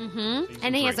 3. Mm-hmm.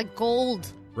 And he has a gold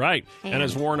Right, hand. and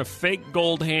has worn a fake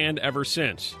gold hand ever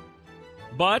since.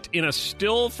 But in a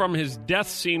still from his death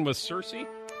scene with Cersei,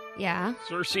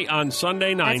 Cersei on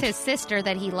Sunday night, That's his sister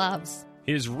that he loves.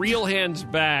 his real hand's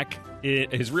back.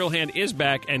 His real hand is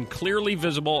back and clearly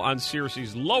visible on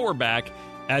Cersei's lower back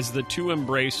as the two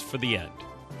embrace for the end.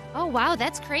 Oh, wow,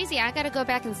 that's crazy. I got to go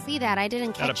back and see that. I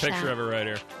didn't catch that. Got a picture of it right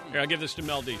here. Here, I'll give this to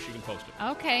Mel D. She can post it.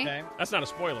 Okay. That's not a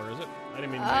spoiler, is it? I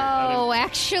didn't mean. Oh,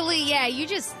 actually, yeah. You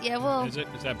just, well. Is it?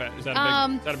 Is that bad? Is that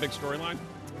a big storyline?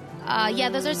 Yeah,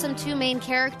 those are some two main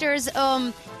characters.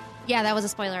 Yeah, that was a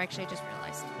spoiler. Actually, I just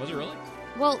realized. Was it really?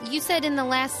 Well, you said in the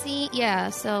last scene, yeah.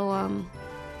 So,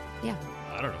 yeah.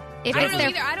 I don't know. If I it's don't know their-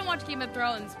 either. I don't watch Game of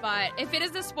Thrones, but if it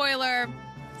is a spoiler,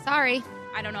 sorry.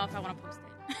 I don't know if I want to post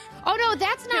it. Oh no,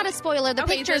 that's not a spoiler. The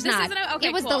Okay, picture's this not. isn't a- okay,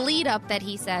 it was cool. the lead up that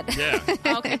he said. Yeah.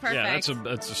 Okay, perfect. Yeah,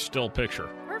 that's a still picture.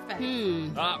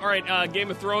 Perfect. All right, Game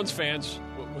of Thrones fans,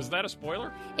 was that a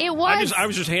spoiler? It was. I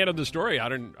was just handed the story. I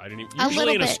didn't even. A Usually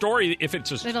little in a bit. story, if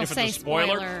it's a It'll say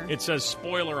spoiler, spoiler. it says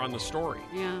spoiler on the story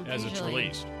Yeah, as it's usually.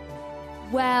 released.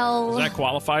 Well, Does that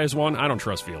qualify as one? I don't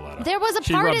trust Violetta. There was a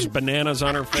she part rubs in- bananas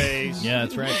on her face. Yeah,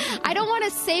 that's right. I don't want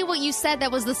to say what you said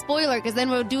that was the spoiler because then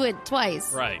we'll do it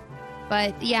twice. Right.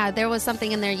 But yeah, there was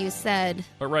something in there you said.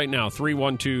 But right now,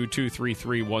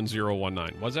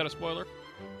 312-233-1019. Was that a spoiler?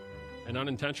 An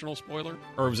unintentional spoiler?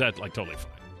 Or was that like totally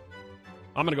fine?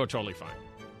 I'm going to go totally fine.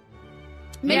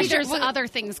 Maybe there's other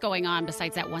things going on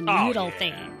besides that one Oh, little yeah.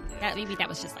 thing. Maybe that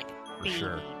was just like For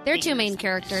sure. They're two main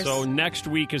characters. So next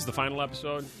week is the final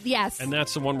episode? Yes. And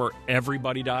that's the one where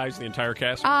everybody dies, the entire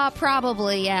cast?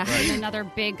 Probably, yeah. Right. And another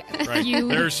big Right.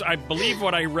 feud. There's, I believe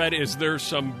what I read is there's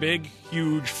some big,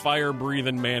 huge,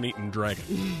 fire-breathing, man-eating dragon.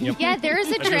 Yeah, there is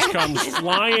a That just dragon. comes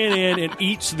flying in and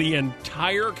eats the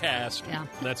entire cast. Yeah. And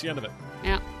that's the end of it.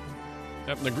 Yeah.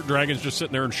 Yep, and the dragon's just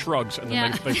sitting there and shrugs, and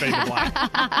then Yeah. they fade to black.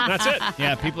 That's it.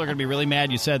 Yeah, people are going to be really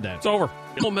mad you said that. It's over.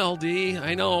 Oh, Mel D,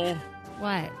 I know.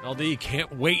 What? Mel D,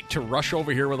 can't wait to rush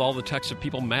over here with all the texts of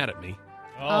people mad at me.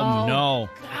 Oh, no.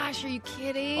 Gosh, are you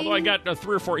kidding? Although I got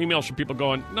 3 or 4 emails from people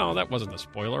going, no, that wasn't a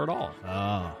spoiler at all.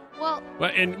 Oh. Well,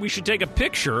 And we should take a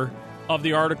picture of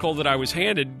the article that I was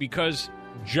handed because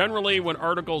generally when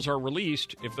articles are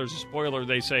released, if there's a spoiler,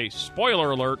 they say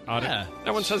spoiler alert on Yeah. it.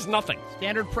 That one says nothing.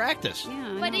 Standard practice.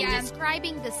 Yeah, but in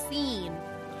describing the scene,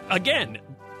 Again,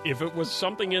 if it was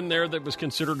something in there that was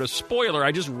considered a spoiler,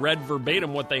 I just read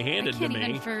verbatim what they handed to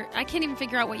me. I can't even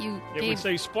figure out what you It would gave.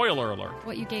 say spoiler alert.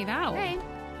 What you gave out. okay.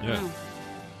 Yeah.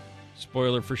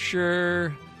 Spoiler for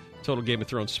sure. Total Game of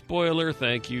Thrones spoiler.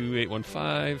 Thank you,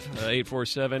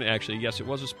 815-847. Actually, yes, it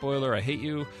was a spoiler. I hate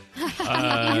you.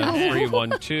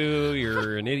 312,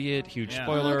 you're an idiot. Huge Yeah.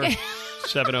 spoiler. Okay.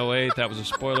 708, that was a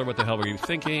spoiler. What the hell were you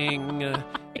thinking?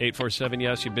 847,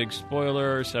 yes, you big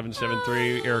spoiler.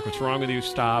 773, Eric, what's wrong with you?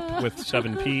 Stop with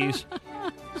 7 Ps.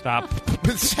 Stop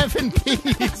With 7 Ps.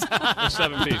 with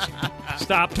 7 Ps.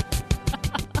 Stop.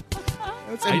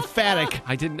 That's emphatic.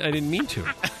 I didn't mean to.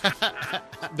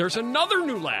 There's another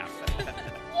new laugh.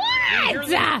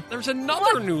 What? There's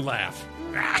another new laugh.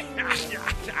 That's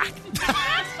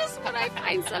just when I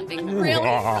find something really,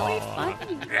 really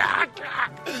funny.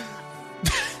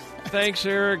 Thanks,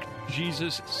 Eric.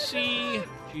 Jesus C.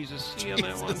 Jesus C on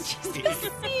that one.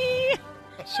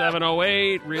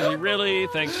 708. Really, really.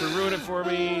 Thanks for ruining it for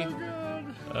me.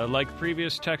 Like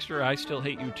previous texter, I still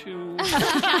hate you too.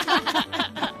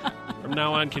 From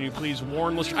now on, can you please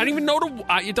warn listeners? I didn't even know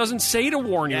it doesn't say to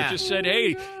warn you. Yeah. It just said,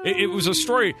 hey, it was a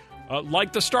story.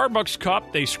 Like the Starbucks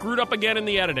cup, they screwed up again in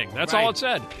the editing. That's all it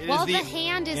said. Well, the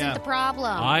hand isn't the problem.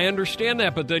 I understand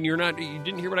that, but then you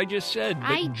didn't hear what I just said. But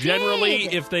I generally,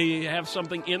 did. if they have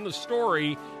something in the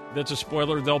story that's a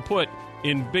spoiler, they'll put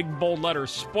in big bold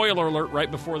letters, spoiler alert, right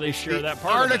before they share that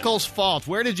part Article's fault.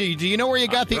 Where did you? Do you know where you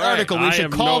got the Right. article? We I should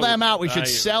have call no- them out. We should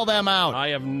sell them out. I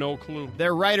have no clue.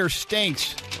 Their writer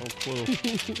stinks. No clue.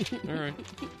 All right.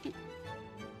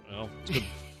 Well, it's good.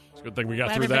 It's a good thing we got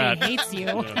Well, through that. everybody hates you.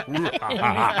 All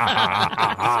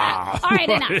right,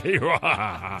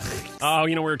 enough. Oh,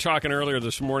 we were talking earlier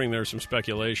this morning. There's some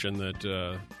speculation that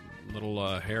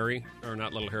little Harry, or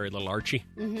not little Harry, little Archie.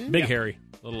 Mhm. Big Yeah. Harry,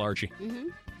 little Archie. Mhm.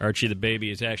 Archie the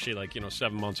baby is actually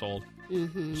 7 months old.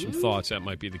 Mhm. Some thoughts that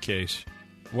might be the case.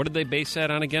 What did they base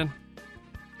that on again?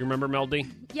 You remember, Mel D?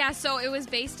 Yeah, so it was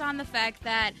based on the fact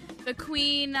that the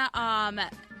Queen,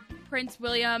 Prince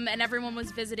William, and everyone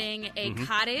was visiting a Mhm.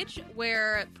 cottage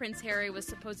where Prince Harry was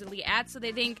supposedly at. So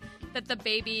they think that the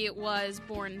baby was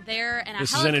born there. And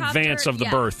This is in advance of the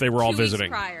birth. They were all 2 weeks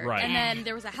visiting. prior. Right. And then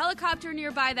there was a helicopter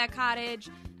nearby that cottage.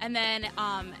 And then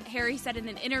Harry said in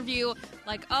an interview,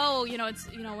 it's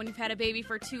when you've had a baby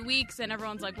for 2 weeks, and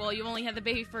everyone's like, well, you only had the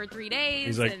baby for 3 days.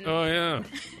 He's like, and oh, yeah.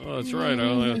 Oh, that's right. I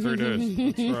only had 3 days.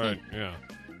 That's right. Yeah.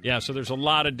 Yeah, so there's a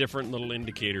lot of different little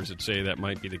indicators that say that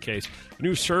might be the case. A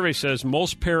new survey says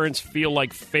most parents feel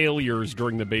like failures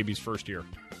during the baby's first year.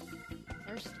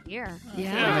 First year.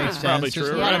 Yeah. That makes sense. Probably There's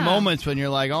true. a lot of Yeah. moments when you're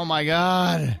like, oh, my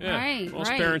God. Yeah. Right, Most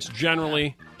right. parents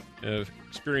generally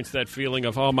experience that feeling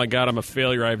of, oh, my God, I'm a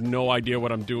failure. I have no idea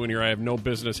what I'm doing here. I have no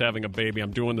business having a baby.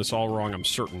 I'm doing this all wrong. I'm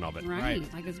certain of it. Right.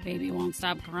 Like his baby won't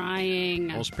stop crying.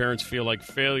 Most parents feel like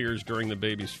failures during the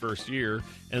baby's first year,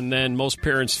 and then most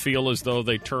parents feel as though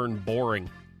they turn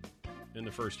boring in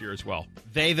the first year as well.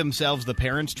 They themselves, the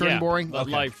parents, turn Yeah, boring? but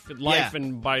Okay. life, Yeah.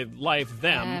 and by life,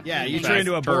 them. Yeah, you in turn fact,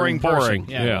 into a boring person.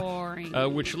 Yeah. Yeah. Boring.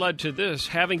 Which led to this.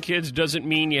 Having kids doesn't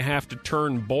mean you have to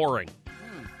turn boring.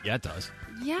 Yeah, it does.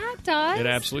 Yeah, it does. It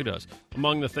absolutely does.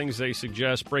 Among the things they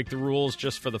suggest, break the rules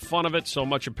just for the fun of it. So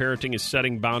much of parenting is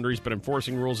setting boundaries, but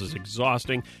enforcing rules is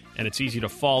exhausting, and it's easy to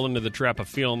fall into the trap of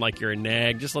feeling like you're a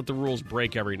nag. Just let the rules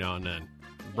break every now and then.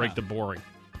 Break the boring.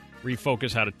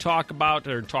 Refocus how to talk about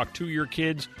or talk to your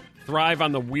kids. Thrive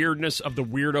on the weirdness of the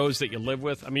weirdos that you live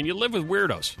with. I mean, you live with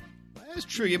weirdos. That's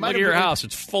true. You Look might at your house.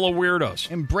 It's full of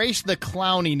weirdos. Embrace the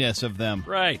clowniness of them.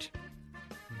 Right.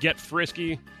 Get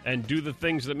frisky and do the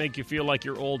things that make you feel like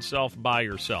your old self by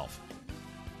yourself.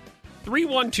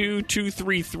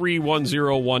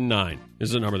 312-233-1019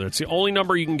 is the number. That's the only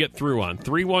number you can get through on.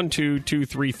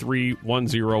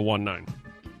 312-233-1019.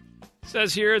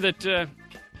 Says here that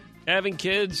having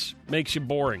kids makes you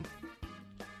boring.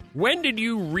 When did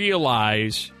you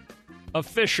realize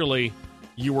officially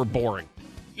you were boring?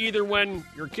 Either when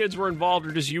your kids were involved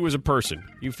or just you as a person.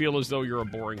 You feel as though you're a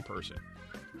boring person.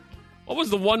 What was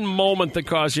the one moment that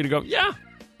caused you to go, yeah,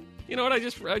 you know what I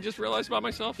just realized about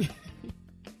myself?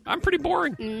 I'm pretty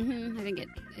boring. Mm-hmm. I think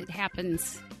it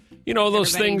happens. You know,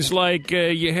 those Everybody- things like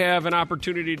you have an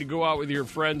opportunity to go out with your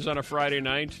friends on a Friday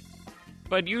night,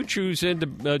 but you choose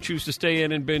to stay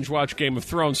in and binge watch Game of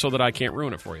Thrones so that I can't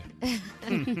ruin it for you.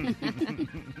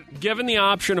 Given the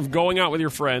option of going out with your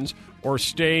friends or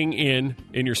staying in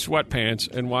your sweatpants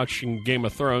and watching Game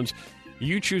of Thrones,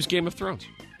 you choose Game of Thrones.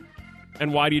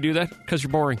 And why do you do that? Because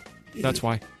you're boring. That's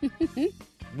why.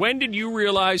 When did you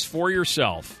realize for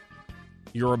yourself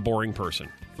you're a boring person?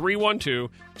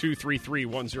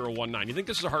 312-233-1019. You think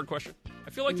this is a hard question?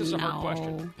 I feel like this is a hard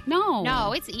question.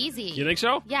 No, it's easy. You think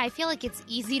so? Yeah, I feel like it's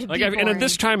easy to Like, be and boring. at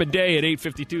this time of day at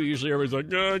 8:52, usually everybody's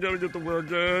like, "Yeah, I gotta get to work."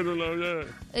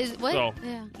 Is, what? So,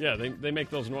 Yeah. they make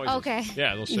those noises. Okay.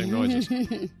 Yeah, those same noises.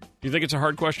 Do you think it's a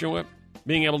hard question, Whip?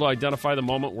 Being able to identify the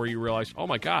moment where you realize, oh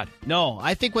my God. No,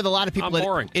 I think with a lot of people, I'm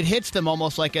boring. it hits them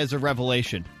almost like as a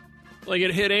revelation. Like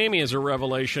it hit Amy as a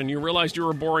revelation. You realized you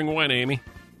were boring when, Amy?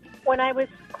 When I was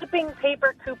clipping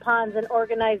paper coupons and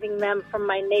organizing them from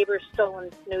my neighbor's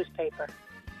stolen newspaper.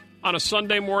 On a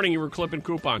Sunday morning, you were clipping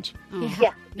coupons. Yeah.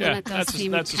 Yeah, that does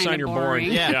seem that's a kinda sign you're boring.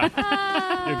 boring. Yeah.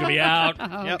 You could be out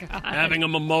Oh, God. having a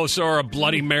mimosa or a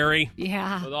Bloody Mary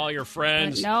Yeah. with all your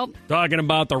friends. But nope. Talking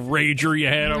about the rager you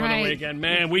had over Right. the weekend.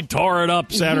 Man, we tore it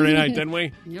up Saturday night, didn't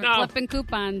we? You're No. flipping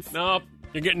coupons. Nope.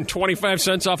 You're getting 25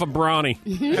 cents off a brownie.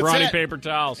 Brownie it. paper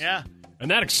towels. Yeah.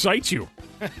 And that excites you.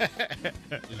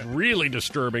 It's really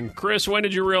disturbing. Chris, when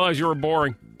did you realize you were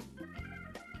boring?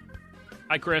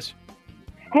 Hi, Chris.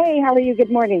 Hey, how are you?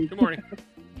 Good morning. Good morning.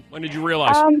 When did you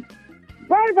realize?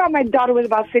 Right about my daughter was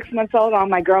about 6 months old. All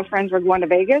my girlfriends were going to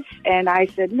Vegas, and I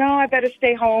said, no, I better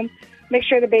stay home, make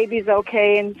sure the baby's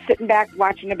okay, and sitting back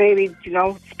watching the baby,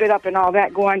 spit up and all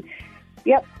that going,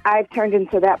 yep, I've turned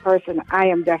into that person. I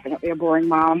am definitely a boring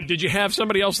mom. Did you have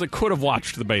somebody else that could have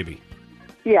watched the baby?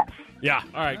 Yes. Yeah,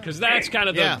 all right, because that's kind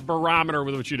of the barometer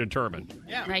with which you determine.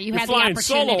 Yeah. Right. You You're had the flying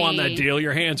opportunity. solo on that deal.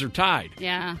 Your hands are tied.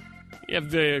 Yeah. You have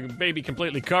the baby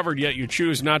completely covered, yet you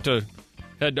choose not to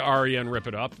head to Aria and rip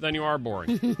it up. Then you are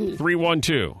boring.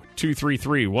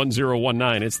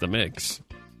 312-233-1019. It's the mix.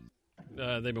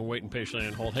 They've been waiting patiently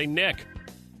on hold. Hey, Nick.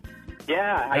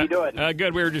 Yeah, how you doing?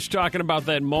 Good. We were just talking about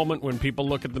that moment when people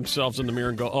look at themselves in the mirror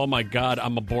and go, oh, my God,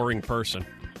 I'm a boring person.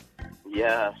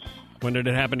 Yes. When did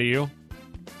it happen to you?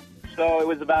 So it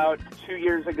was about 2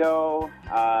 years ago.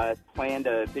 Planned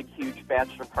a big, huge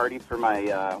bachelor party for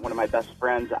my one of my best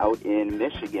friends out in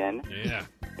Michigan. Yeah.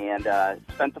 And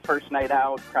spent the first night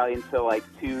out probably until like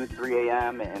 2, 3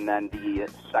 a.m. And then the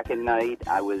second night,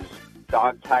 I was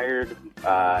dog-tired,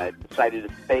 decided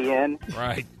to stay in.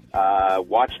 Right.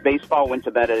 Watched baseball, went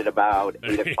to bed at about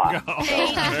 8 o'clock.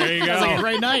 There you go. Sounds like a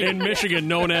great night. In Michigan,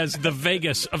 known as the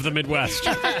Vegas of the Midwest.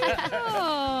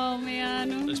 Oh,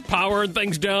 man. Just powering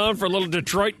things down for a little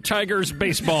Detroit Tigers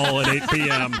baseball at 8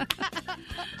 p.m.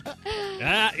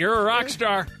 You're a rock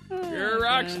star. You're a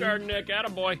rock star, Nick.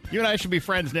 Attaboy. You and I should be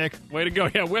friends, Nick. Way to go.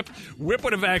 Yeah, Whip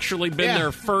would have actually been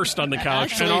there first on the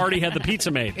couch and already had the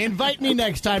pizza made. Invite me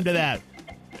next time to that.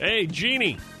 Hey,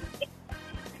 Jeannie.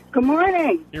 Good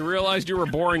morning. You realized you were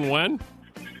boring when?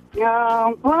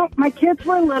 Well, my kids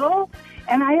were little,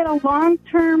 and I had a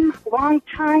long-time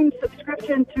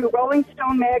subscription to Rolling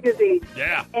Stone magazine.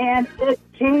 Yeah. And it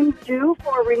came due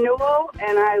for renewal,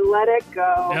 and I let it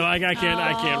go. You're like, I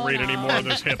can't read any more of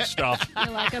this hip stuff.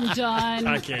 You're like, I'm done.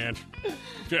 I can't.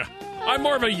 Yeah. I'm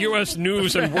more of a U.S.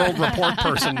 News and World Report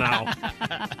person now.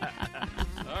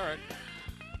 All right.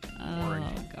 Oh,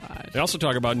 gosh. They also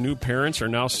talk about new parents are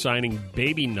now signing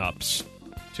baby nups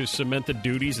to cement the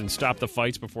duties and stop the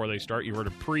fights before they start. You heard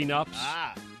of prenups?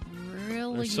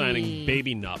 Really? They're signing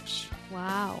baby nups.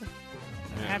 Wow.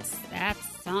 Yeah.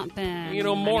 That's something. You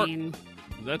know, more. I mean,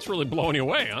 that's really blowing you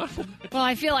away, huh? well,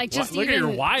 I feel like just look even... at your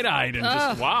wide-eyed and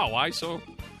just, wow, why so...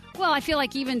 Well, I feel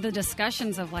like even the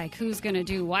discussions of, like, who's going to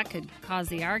do what could cause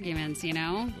the arguments, you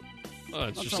know?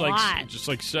 It's That's just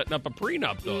like setting up a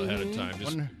prenup, though, ahead of time.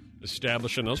 Just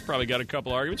establishing those. Probably got a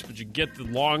couple arguments, but you get the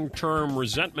long-term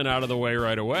resentment out of the way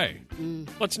right away.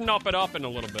 Let's nup it up in a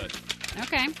little bit.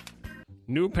 Okay.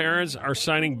 New parents are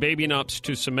signing baby nups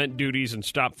to cement duties and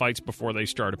stop fights before they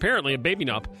start. Apparently, a baby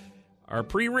nup are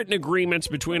pre-written agreements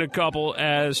between a couple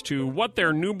as to what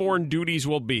their newborn duties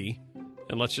will be.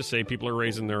 And let's just say people are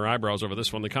raising their eyebrows over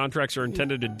this one. The contracts are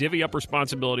intended to divvy up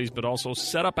responsibilities, but also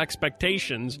set up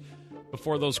expectations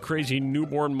before those crazy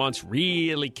newborn months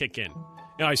really kick in.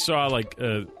 You know, I saw, like,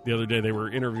 the other day they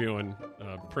were interviewing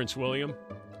Prince William,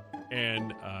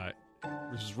 and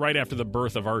this is right after the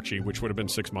birth of Archie, which would have been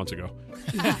 6 months ago.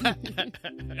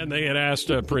 And they had asked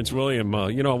Prince William,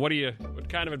 what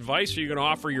kind of advice are you going to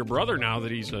offer your brother now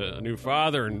that he's a new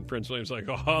father? And Prince William's like,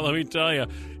 oh, let me tell you,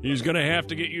 he's going to have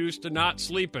to get used to not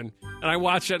sleeping. And I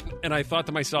watched it, and I thought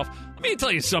to myself, let me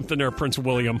tell you something there, Prince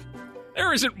William.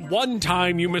 There isn't one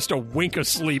time you missed a wink of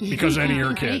sleep because of any of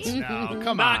your kids. No,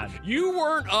 come on. You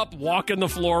weren't up walking the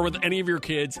floor with any of your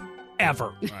kids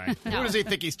ever. Right. Who does he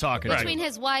think he's talking to? Between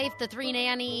his wife, the 3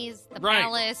 nannies, the right.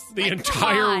 palace, the like,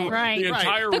 entire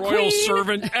the royal queen.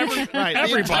 servant, everybody.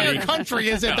 The entire country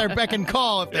is at their beck and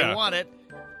call if they want it.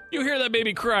 You hear that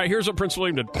baby cry. Here's what Prince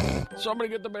William did. Somebody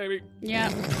get the baby. Yeah.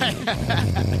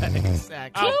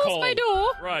 Exactly. Out Close cold. my door.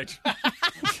 Right.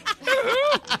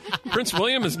 Prince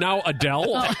William is now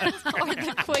Adele. Or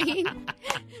the queen.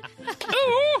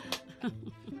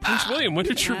 Prince William, when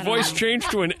did your voice change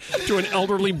to an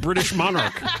elderly British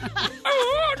monarch? I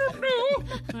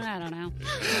don't know.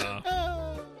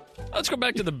 Let's go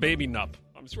back to the baby nup.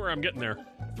 I swear I'm getting there.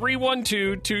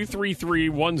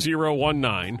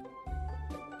 312-233-1019.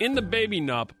 In the baby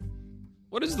nup,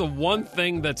 what is the one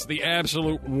thing that's the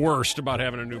absolute worst about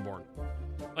having a newborn?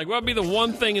 Like, what would be the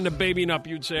one thing in the baby nup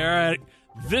you'd say, all right,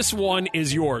 this one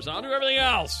is yours. I'll do everything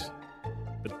else,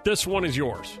 but this one is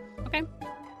yours. Okay.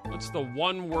 What's the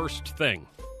one worst thing?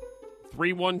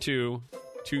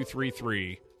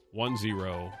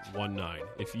 312-233-1019.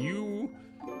 If you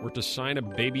were to sign a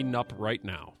baby nup right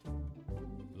now,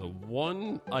 the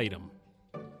one item,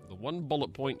 the one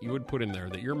bullet point you would put in there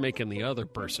that you're making the other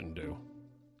person do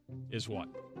is what?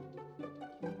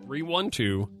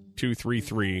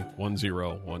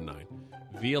 312-233-1019.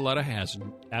 Violetta has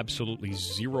absolutely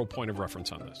 0 point of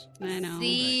reference on this. I know.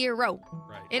 0.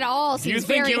 Right. It all Do you seems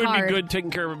think very you would hard. be good taking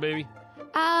care of a baby?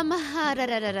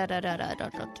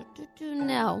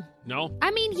 No. No?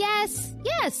 I mean, yes,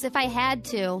 if I had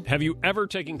to. Have you ever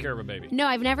taken care of a baby? No,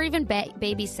 I've never even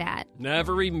babysat.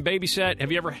 Never even babysat?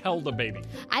 Have you ever held a baby?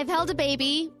 I've held a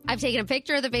baby. I've taken a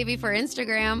picture of the baby for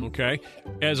Instagram. Okay.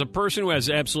 As a person who has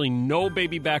absolutely no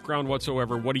baby background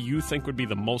whatsoever, what do you think would be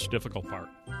the most difficult part?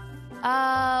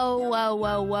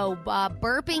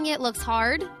 Burping it looks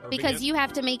hard because you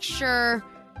have to make sure,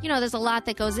 there's a lot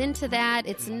that goes into that.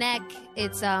 It's neck.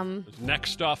 It's, neck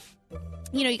stuff.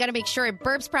 You got to make sure it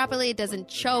burps properly. It doesn't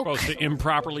choke. Opposed to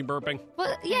improperly burping.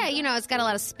 Well, yeah, it's got a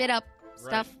lot of spit up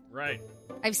stuff. Right.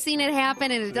 I've seen it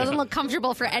happen, and it doesn't look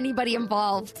comfortable for anybody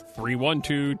involved.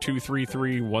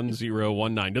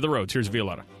 312-233-1019. To the roads. Here's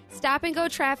Violetta. Stop-and-go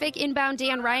traffic inbound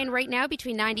Dan Ryan right now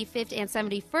between 95th and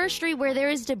 71st Street, where there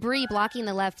is debris blocking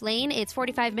the left lane. It's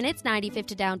 45 minutes, 95th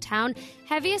to downtown.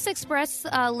 Heaviest express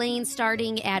lane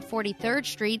starting at 43rd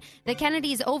Street. The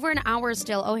Kennedy's over an hour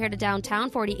still. O'Hare to downtown,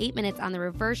 48 minutes on the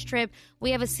reverse trip.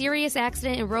 We have a serious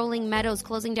accident in Rolling Meadows,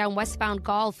 closing down westbound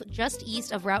Gulf just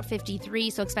east of Route 53,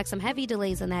 so expect some heavy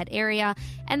delays in that area.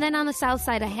 And then on the south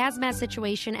side, a hazmat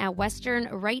situation at Western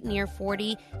right near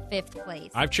 45th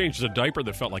Place. I've changed a diaper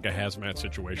that felt like a hazmat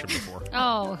situation before.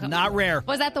 Oh. Not rare.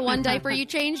 Was that the one diaper you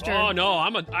changed? Or? Oh, no.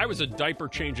 I was a diaper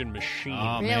changing machine.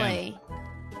 Oh, really?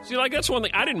 Man. See, like, that's one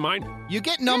thing. I didn't mind. You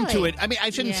get numb to it. I mean,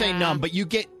 I shouldn't say numb, but you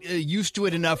get used to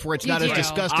it enough where it's not as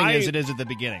disgusting as it is at the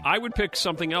beginning. I would pick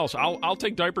something else. I'll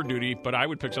take diaper duty, but I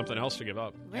would pick something else to give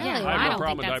up. Really? I have I no don't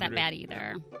problem think that's with that diaper bad duty.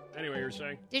 either. Anyway, you're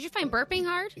saying? Did you find burping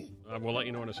hard? We'll let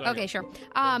you know in a second. Okay, sure.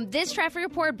 This traffic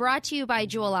report brought to you by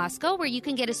Jewel Osco, where you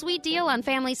can get a sweet deal on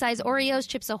family-size Oreos,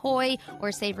 Chips Ahoy,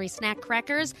 or savory snack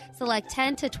crackers. Select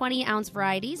 10 to 20-ounce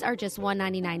varieties are just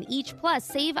 $1.99 each. Plus,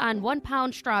 save on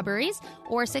 1-pound strawberries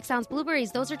or 6-ounce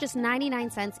blueberries. Those are just 99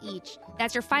 cents each.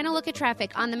 That's your final look at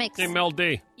traffic on the mix. Hey, Mel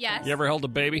D. Yes. You ever held a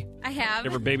baby? I have.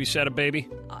 You ever babysat a baby?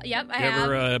 Yep, I you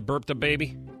have. ever burped a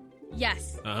baby?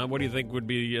 Yes. What do you think would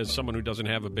be, as someone who doesn't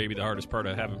have a baby, the hardest part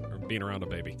of having or being around a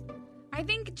baby? I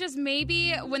think just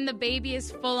maybe when the baby is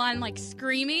full on like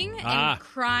screaming and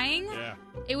crying,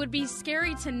 it would be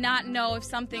scary to not know if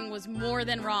something was more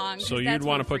than wrong. So you'd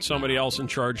want to put somebody else in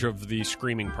charge of the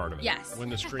screaming part of it. Yes. When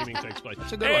the screaming takes place.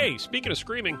 That's a good hey, one. Speaking of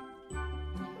screaming.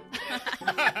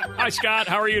 Hi, Scott.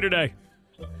 How are you today?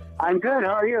 I'm good.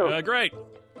 How are you? Great.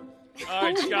 All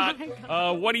right, Scott.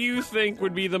 What do you think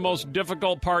would be the most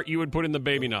difficult part you would put in the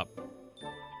baby nut?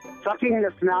 Sucking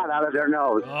the snot out of their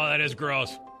nose. Oh, that is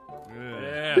gross.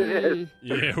 Yeah. It is.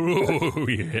 Yeah. Ooh,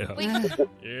 yeah.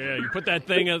 Yeah, you put that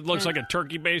thing that looks like a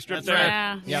turkey baster up there.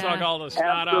 right. You Yeah. suck all the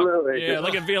snot Absolutely. out. Yeah,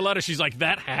 look at Violetta. She's like,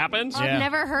 that happens? I've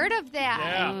never heard of that.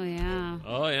 Yeah. Oh, yeah.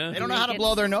 Oh, yeah. They don't know how to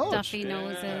blow their nose. Stuffy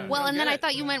noses. Well, and then I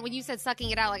thought you meant when you said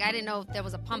sucking it out, like I didn't know if there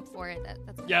was a pump for it.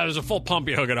 That's Yeah, there's a full pump.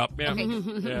 You hook it up. Yeah. Okay.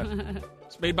 Yeah.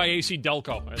 It's made by AC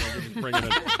Delco. I think we should bring it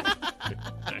in.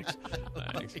 Thanks.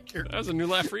 That was a new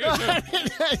laugh for you, too.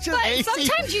 But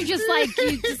sometimes you just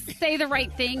say the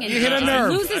right thing and You hit a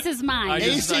nerve. loses his mind.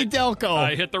 AC Delco.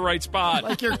 I hit the right spot.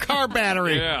 Like your car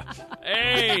battery. Yeah.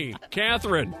 Hey,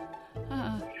 Catherine.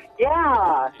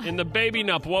 Yeah. In the baby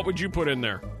nup, what would you put in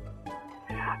there?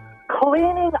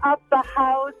 Cleaning up the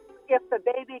house if the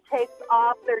baby takes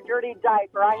off their dirty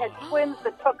diaper. I had twins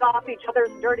that took off each other's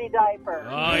dirty diaper.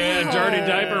 Oh, yeah, dirty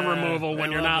diaper removal when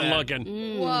you're not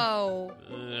looking. Whoa.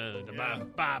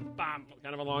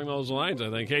 Kind of along those lines, I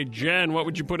think. Hey, Jen, what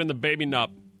would you put in the baby nup?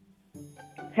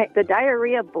 Hey, the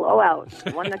diarrhea blowout,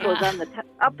 the one that goes on the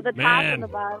up the top Man. and the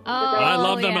bottom. I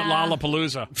love them at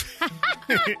Lollapalooza.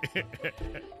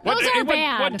 Those are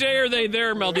bad. What day are they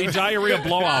there, Mel D? Diarrhea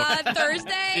blowout.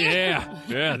 Thursday?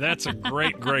 Yeah, that's a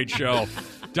great show.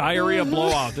 Diarrhea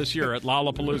blowout this year at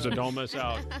Lollapalooza. Don't miss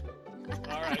out.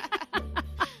 All right.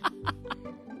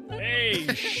 Hey,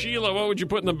 Sheila, what would you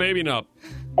put in the baby nup?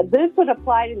 This would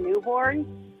apply to newborns.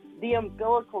 The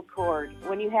umbilical cord,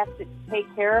 when you have to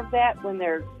take care of that when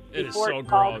they're It is before so it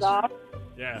falls gross. off.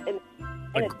 Yeah. And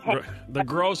The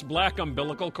gross black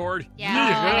umbilical cord?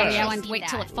 Yeah, and wait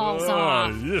till it falls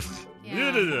off.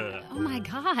 Yeah. Oh, my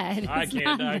God. I It's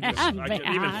can't. not I that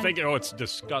can't even bad. think. Oh, it's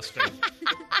disgusting.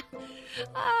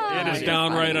 Oh, It is you're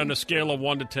downright funny. on a scale of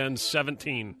 1 to 10,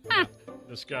 17.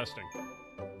 Disgusting.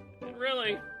 And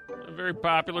really, a very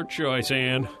popular choice,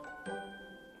 Anne.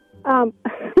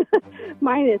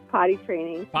 Mine is potty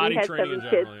training. Potty we had training in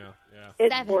 7 general, kids. yeah.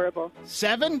 It's horrible.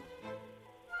 7?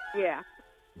 Yeah.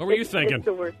 What were you It's thinking?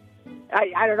 the worst.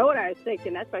 I don't know what I was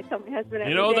thinking. That's why I tell my husband every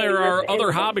You know, day, there are listen, other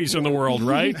it's- hobbies in the world,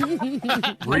 right?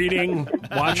 Reading,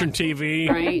 watching TV,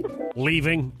 Right.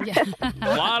 leaving.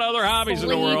 A lot of other hobbies in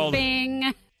the world.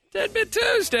 Sleeping. Tidbit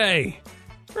Tuesday,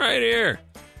 right here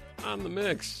on the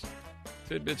mix.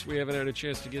 Tidbits we haven't had a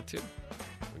chance to get to.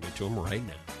 We'll get to them right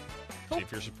now. See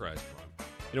if you're surprised.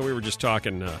 You know, we were just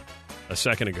talking a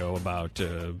second ago about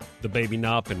the baby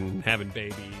nup and having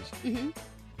babies. Mm-hmm.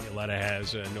 Violetta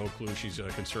has no clue. She's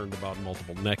concerned about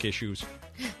multiple neck issues.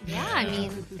 Yeah, I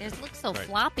mean, it looks so Right.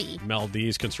 floppy. Mel D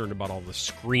is concerned about all the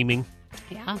screaming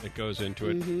Yeah. that goes into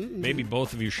it. Mhm, Maybe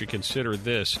both of you should consider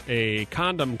this. A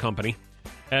condom company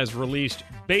has released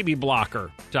Baby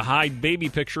Blocker to hide baby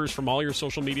pictures from all your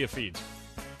social media feeds.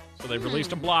 So they've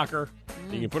released a blocker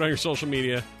that you can put on your social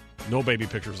media. No baby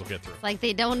pictures will get through. Like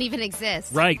they don't even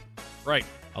exist. Right.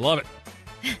 I love it.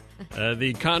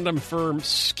 The condom firm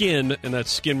Skin, and that's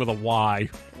Skin with a Y,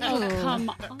 Oh, come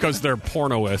on. because they're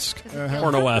porno-esque.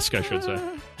 Porno-esque, I should say.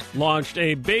 launched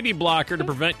a baby blocker to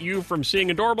prevent you from seeing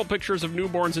adorable pictures of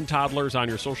newborns and toddlers on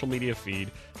your social media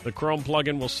feed. The Chrome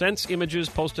plugin will sense images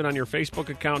posted on your Facebook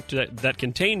account that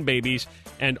contain babies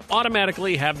and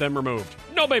automatically have them removed.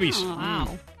 No babies. Oh,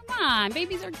 wow. Come on,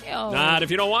 babies are cute. Not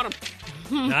if you don't want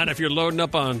them. Not if you're loading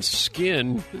up on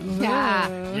skin.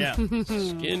 Yeah.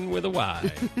 Skin with a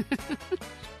Y.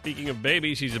 Speaking of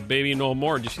babies, he's a baby no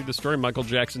more. Did you see the story? Michael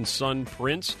Jackson's son,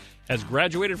 Prince, has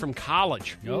graduated from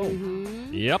college. Oh.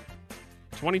 Yep.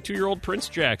 22-year-old Prince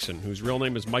Jackson, whose real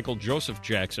name is Michael Joseph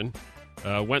Jackson,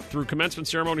 went through commencement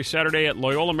ceremony Saturday at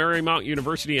Loyola Marymount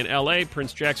University in L.A.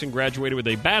 Prince Jackson graduated with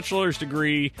a bachelor's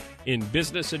degree in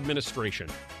business administration.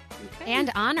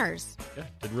 And honors. Yeah,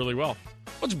 did really well.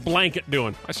 What's Blanket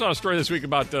doing? I saw a story this week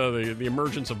about the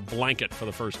emergence of Blanket for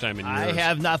the first time in years. I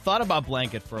have not thought about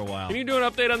Blanket for a while. Can you do an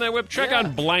update on that, Whip? Check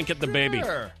on Blanket the baby.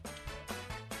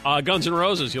 Guns N'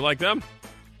 Roses, you like them?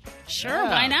 Sure,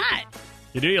 why not?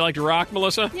 You do? You like to rock,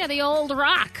 Melissa? Yeah, the old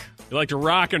rock. You like to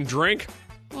rock and drink?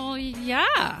 Well,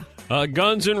 yeah.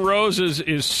 Guns N' Roses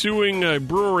is suing a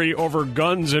brewery over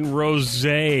Guns N' Rose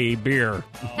beer.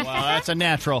 Oh, wow, that's a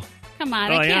natural. Come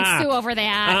on, I can't sue over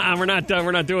that. We're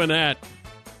not doing that.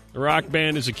 The rock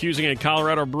band is accusing a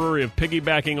Colorado brewery of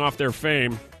piggybacking off their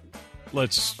fame.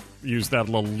 Let's use that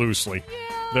a little loosely.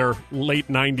 Yeah. Their late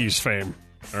 90s fame.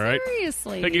 All right?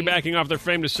 Seriously. Piggybacking off their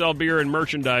fame to sell beer and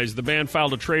merchandise, the band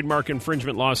filed a trademark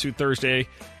infringement lawsuit Thursday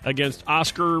against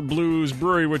Oscar Blues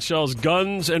Brewery, which sells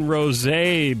Guns N' Rose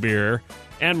beer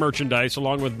and merchandise,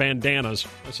 along with bandanas.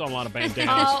 I saw a lot of bandanas.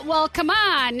 Oh, well, come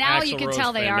on. Now Axl you can Rose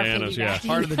tell they bandanas, are piggybacking.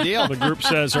 Part of the deal. The group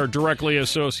says are directly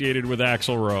associated with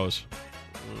Axl Rose.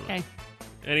 Okay.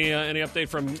 Any update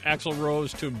from Axl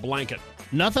Rose to Blanket?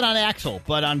 Nothing on Axl,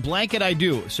 but on Blanket I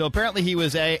do. So apparently he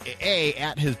was at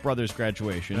his brother's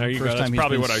graduation. There you First go. That's time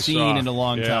probably he's been what I seen saw. in a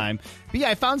long Yeah. time. But yeah,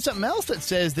 I found something else that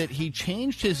says that he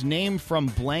changed his name from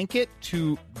Blanket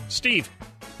to Steve.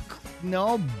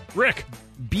 No, Rick.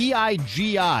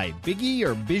 B-I-G-I. Biggie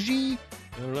or Biggie?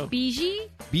 I don't know.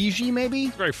 Bijie, maybe?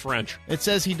 It's very French. It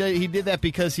says he did that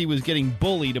because he was getting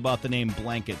bullied about the name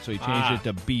Blanket, so he changed it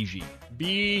to Bijie.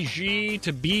 BG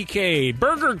to BK.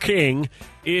 Burger King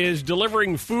is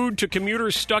delivering food to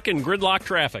commuters stuck in gridlock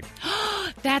traffic.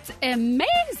 That's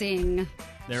amazing.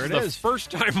 There it This is. the first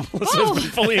time Melissa has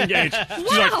been fully engaged.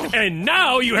 She's like, and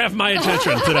now you have my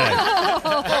attention today.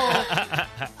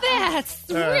 That's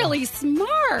really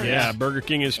smart. Yeah, Burger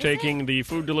King is taking the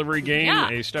food delivery game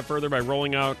a step further by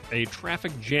rolling out a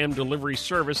traffic jam delivery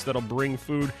service that'll bring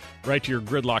food right to your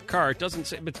gridlock car. It doesn't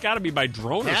say, but it's got to be by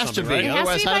drone or Has something, to be. right?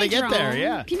 Otherwise, how do they get there?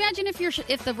 Yeah. Can you imagine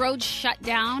if the road's shut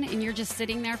down and you're just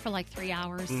sitting there for like 3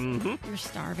 hours? Mm-hmm. You're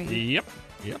starving.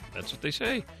 Yep, that's what they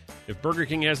say. If Burger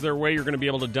King has their way, you're going to be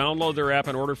able to download their app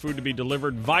and order food to be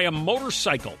delivered via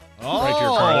motorcycle right to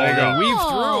your car. There you go. Weave through.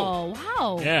 Oh,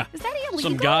 wow. Yeah. Is that illegal?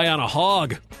 Some guy on a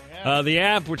hog. The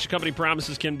app, which the company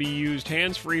promises can be used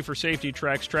hands-free for safety,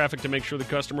 tracks traffic to make sure the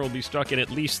customer will be stuck in at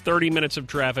least 30 minutes of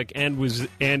traffic and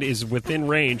is within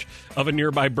range of a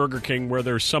nearby Burger King where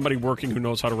there's somebody working who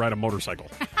knows how to ride a motorcycle.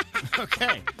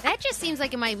 Okay. That just seems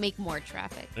like it might make more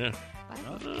traffic. Yeah.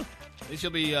 At least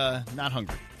you'll be not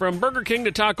hungry. From Burger King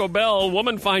to Taco Bell,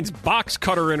 woman finds box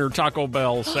cutter in her Taco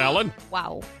Bell salad.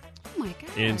 Wow. Oh, my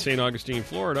God. In St. Augustine,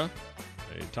 Florida,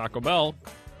 a Taco Bell,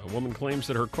 a woman claims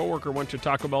that her coworker went to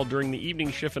Taco Bell during the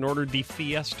evening shift and ordered the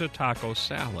Fiesta Taco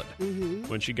salad. Mm-hmm.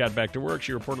 When she got back to work,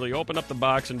 she reportedly opened up the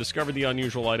box and discovered the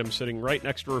unusual item sitting right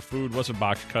next to her food was a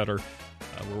box cutter.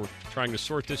 We're trying to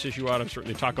sort this issue out. I'm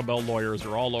certain the Taco Bell lawyers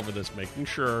are all over this, making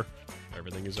sure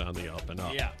everything is on the up and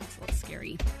up. Yeah. That's a little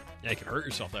scary. Yeah, you can hurt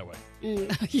yourself that way.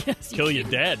 Yes. Kill you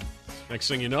dead. Next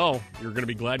thing you know, you're going to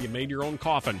be glad you made your own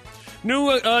coffin.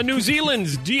 New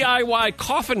Zealand's DIY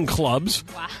coffin clubs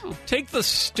take the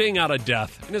sting out of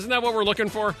death. And isn't that what we're looking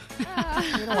for? You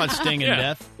don't want sting in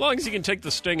death. As long as you can take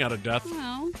the sting out of death,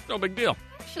 Well, no big deal.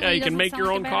 actually Yeah, you can doesn't make sound your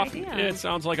like own a bad coffin. idea. It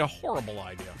sounds like a horrible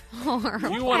idea.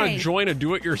 Horrible. You want to Why? join a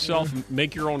do-it-yourself,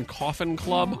 make your own coffin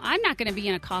club? Well, I'm not going to be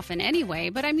in a coffin anyway,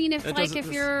 but I mean, if That like doesn't-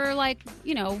 if you're like,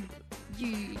 you know,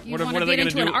 you What are want to they get gonna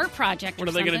into an do? art project What or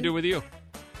are they going to something, do with you?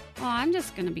 Well, I'm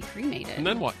just going to be cremated. And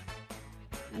then what?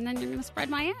 And then you're going to spread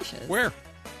my ashes. Where?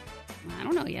 I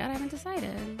don't know yet. I haven't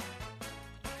decided.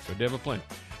 So they have a plan.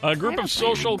 A group have of a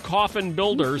plan. social coffin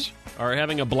builders are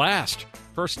having a blast,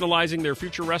 personalizing their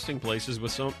future resting places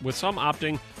with some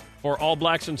opting for All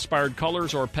Blacks inspired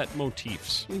colors or pet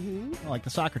motifs. Mm-hmm. Like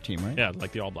the soccer team, right? Yeah,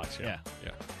 like the All Blacks. Yeah.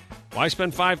 Why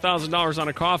spend $5,000 on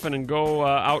a coffin and go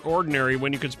out ordinary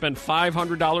when you could spend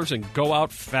 $500 and go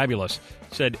out fabulous?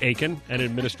 Said Aiken, an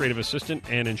administrative assistant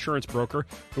and insurance broker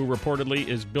who reportedly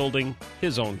is building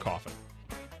his own coffin.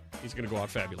 He's going to go out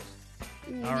fabulous.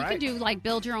 You could do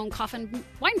build your own coffin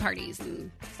wine parties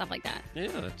and stuff like that. Yeah,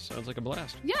 that sounds like a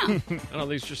blast. Yeah. I don't know,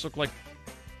 these just look like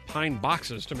pine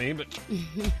boxes to me, but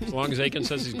as long as Aiken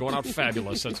says he's going out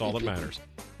fabulous, that's all that matters.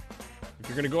 If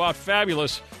you're going to go out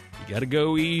fabulous, you got to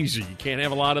go easy. You can't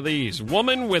have a lot of these.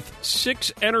 Woman with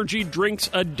 6 energy drinks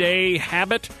a day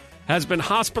habit has been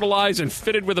hospitalized and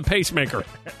fitted with a pacemaker.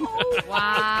 Oh,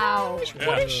 wow.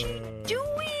 What is she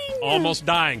doing? Almost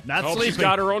dying. Not Hope sleeping. She's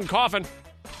got her own coffin.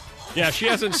 Yeah, she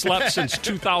hasn't slept since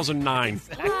 2009.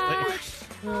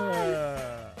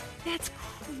 That's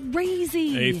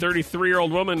crazy. A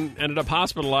 33-year-old woman ended up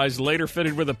hospitalized, later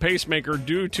fitted with a pacemaker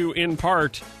due to, in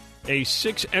part, a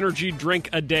 6 energy drink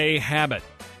a day habit.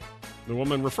 The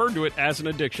woman referred to it as an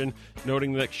addiction,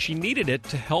 noting that she needed it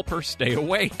to help her stay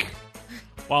awake.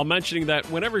 While mentioning that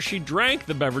whenever she drank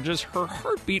the beverages, her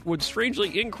heartbeat would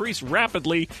strangely increase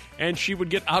rapidly and she would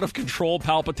get out-of-control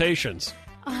palpitations.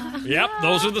 Yep,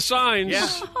 those are the signs.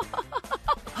 Yeah.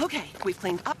 Okay, we've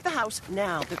cleaned up the house,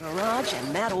 now the garage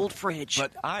and that old fridge.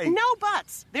 But No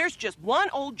buts! There's just one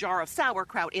old jar of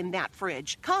sauerkraut in that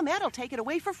fridge. ComEd will take it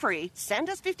away for free, send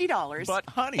us $50. But,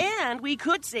 honey... And we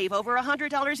could save over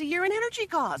 $100 a year in energy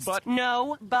costs. But...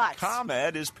 No buts.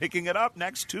 ComEd is picking it up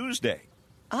next Tuesday.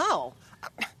 Oh...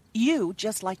 You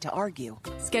just like to argue.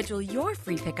 Schedule your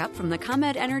free pickup from the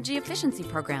ComEd Energy Efficiency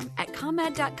Program at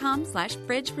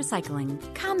ComEd.com/fridge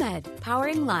recycling. ComEd,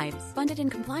 powering lives. Funded in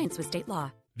compliance with state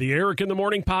law. The Eric in the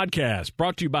Morning podcast,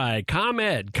 brought to you by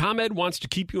ComEd. ComEd wants to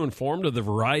keep you informed of the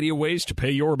variety of ways to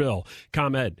pay your bill.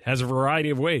 ComEd has a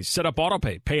variety of ways. Set up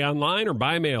autopay, pay online or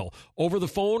by mail, over the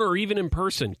phone or even in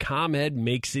person. ComEd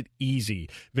makes it easy.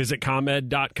 Visit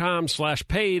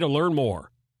ComEd.com/pay to learn more.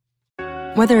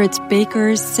 Whether it's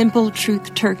Baker's Simple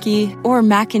Truth Turkey or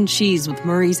mac and cheese with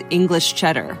Murray's English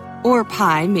Cheddar or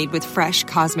pie made with fresh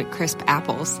Cosmic Crisp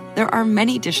apples, there are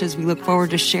many dishes we look forward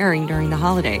to sharing during the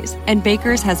holidays. And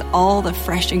Baker's has all the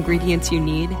fresh ingredients you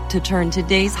need to turn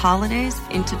today's holidays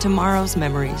into tomorrow's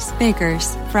memories.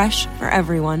 Baker's, fresh for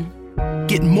everyone.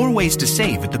 Get more ways to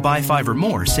save at the Buy 5 or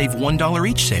More Save $1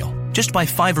 each sale. Just buy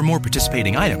 5 or more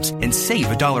participating items and save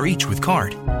 $1 each with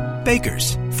card.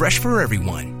 Baker's, fresh for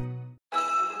everyone.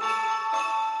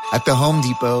 At the Home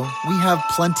Depot, we have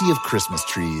plenty of Christmas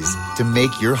trees to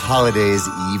make your holidays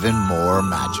even more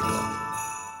magical.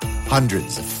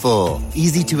 Hundreds of full,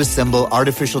 easy-to-assemble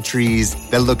artificial trees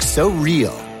that look so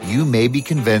real, you may be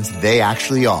convinced they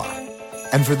actually are.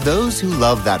 And for those who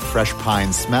love that fresh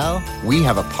pine smell, we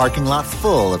have a parking lot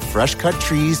full of fresh-cut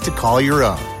trees to call your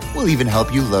own. We'll even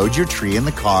help you load your tree in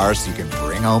the car so you can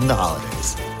bring home the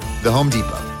holidays. The Home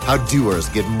Depot, how doers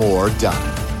get more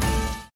done.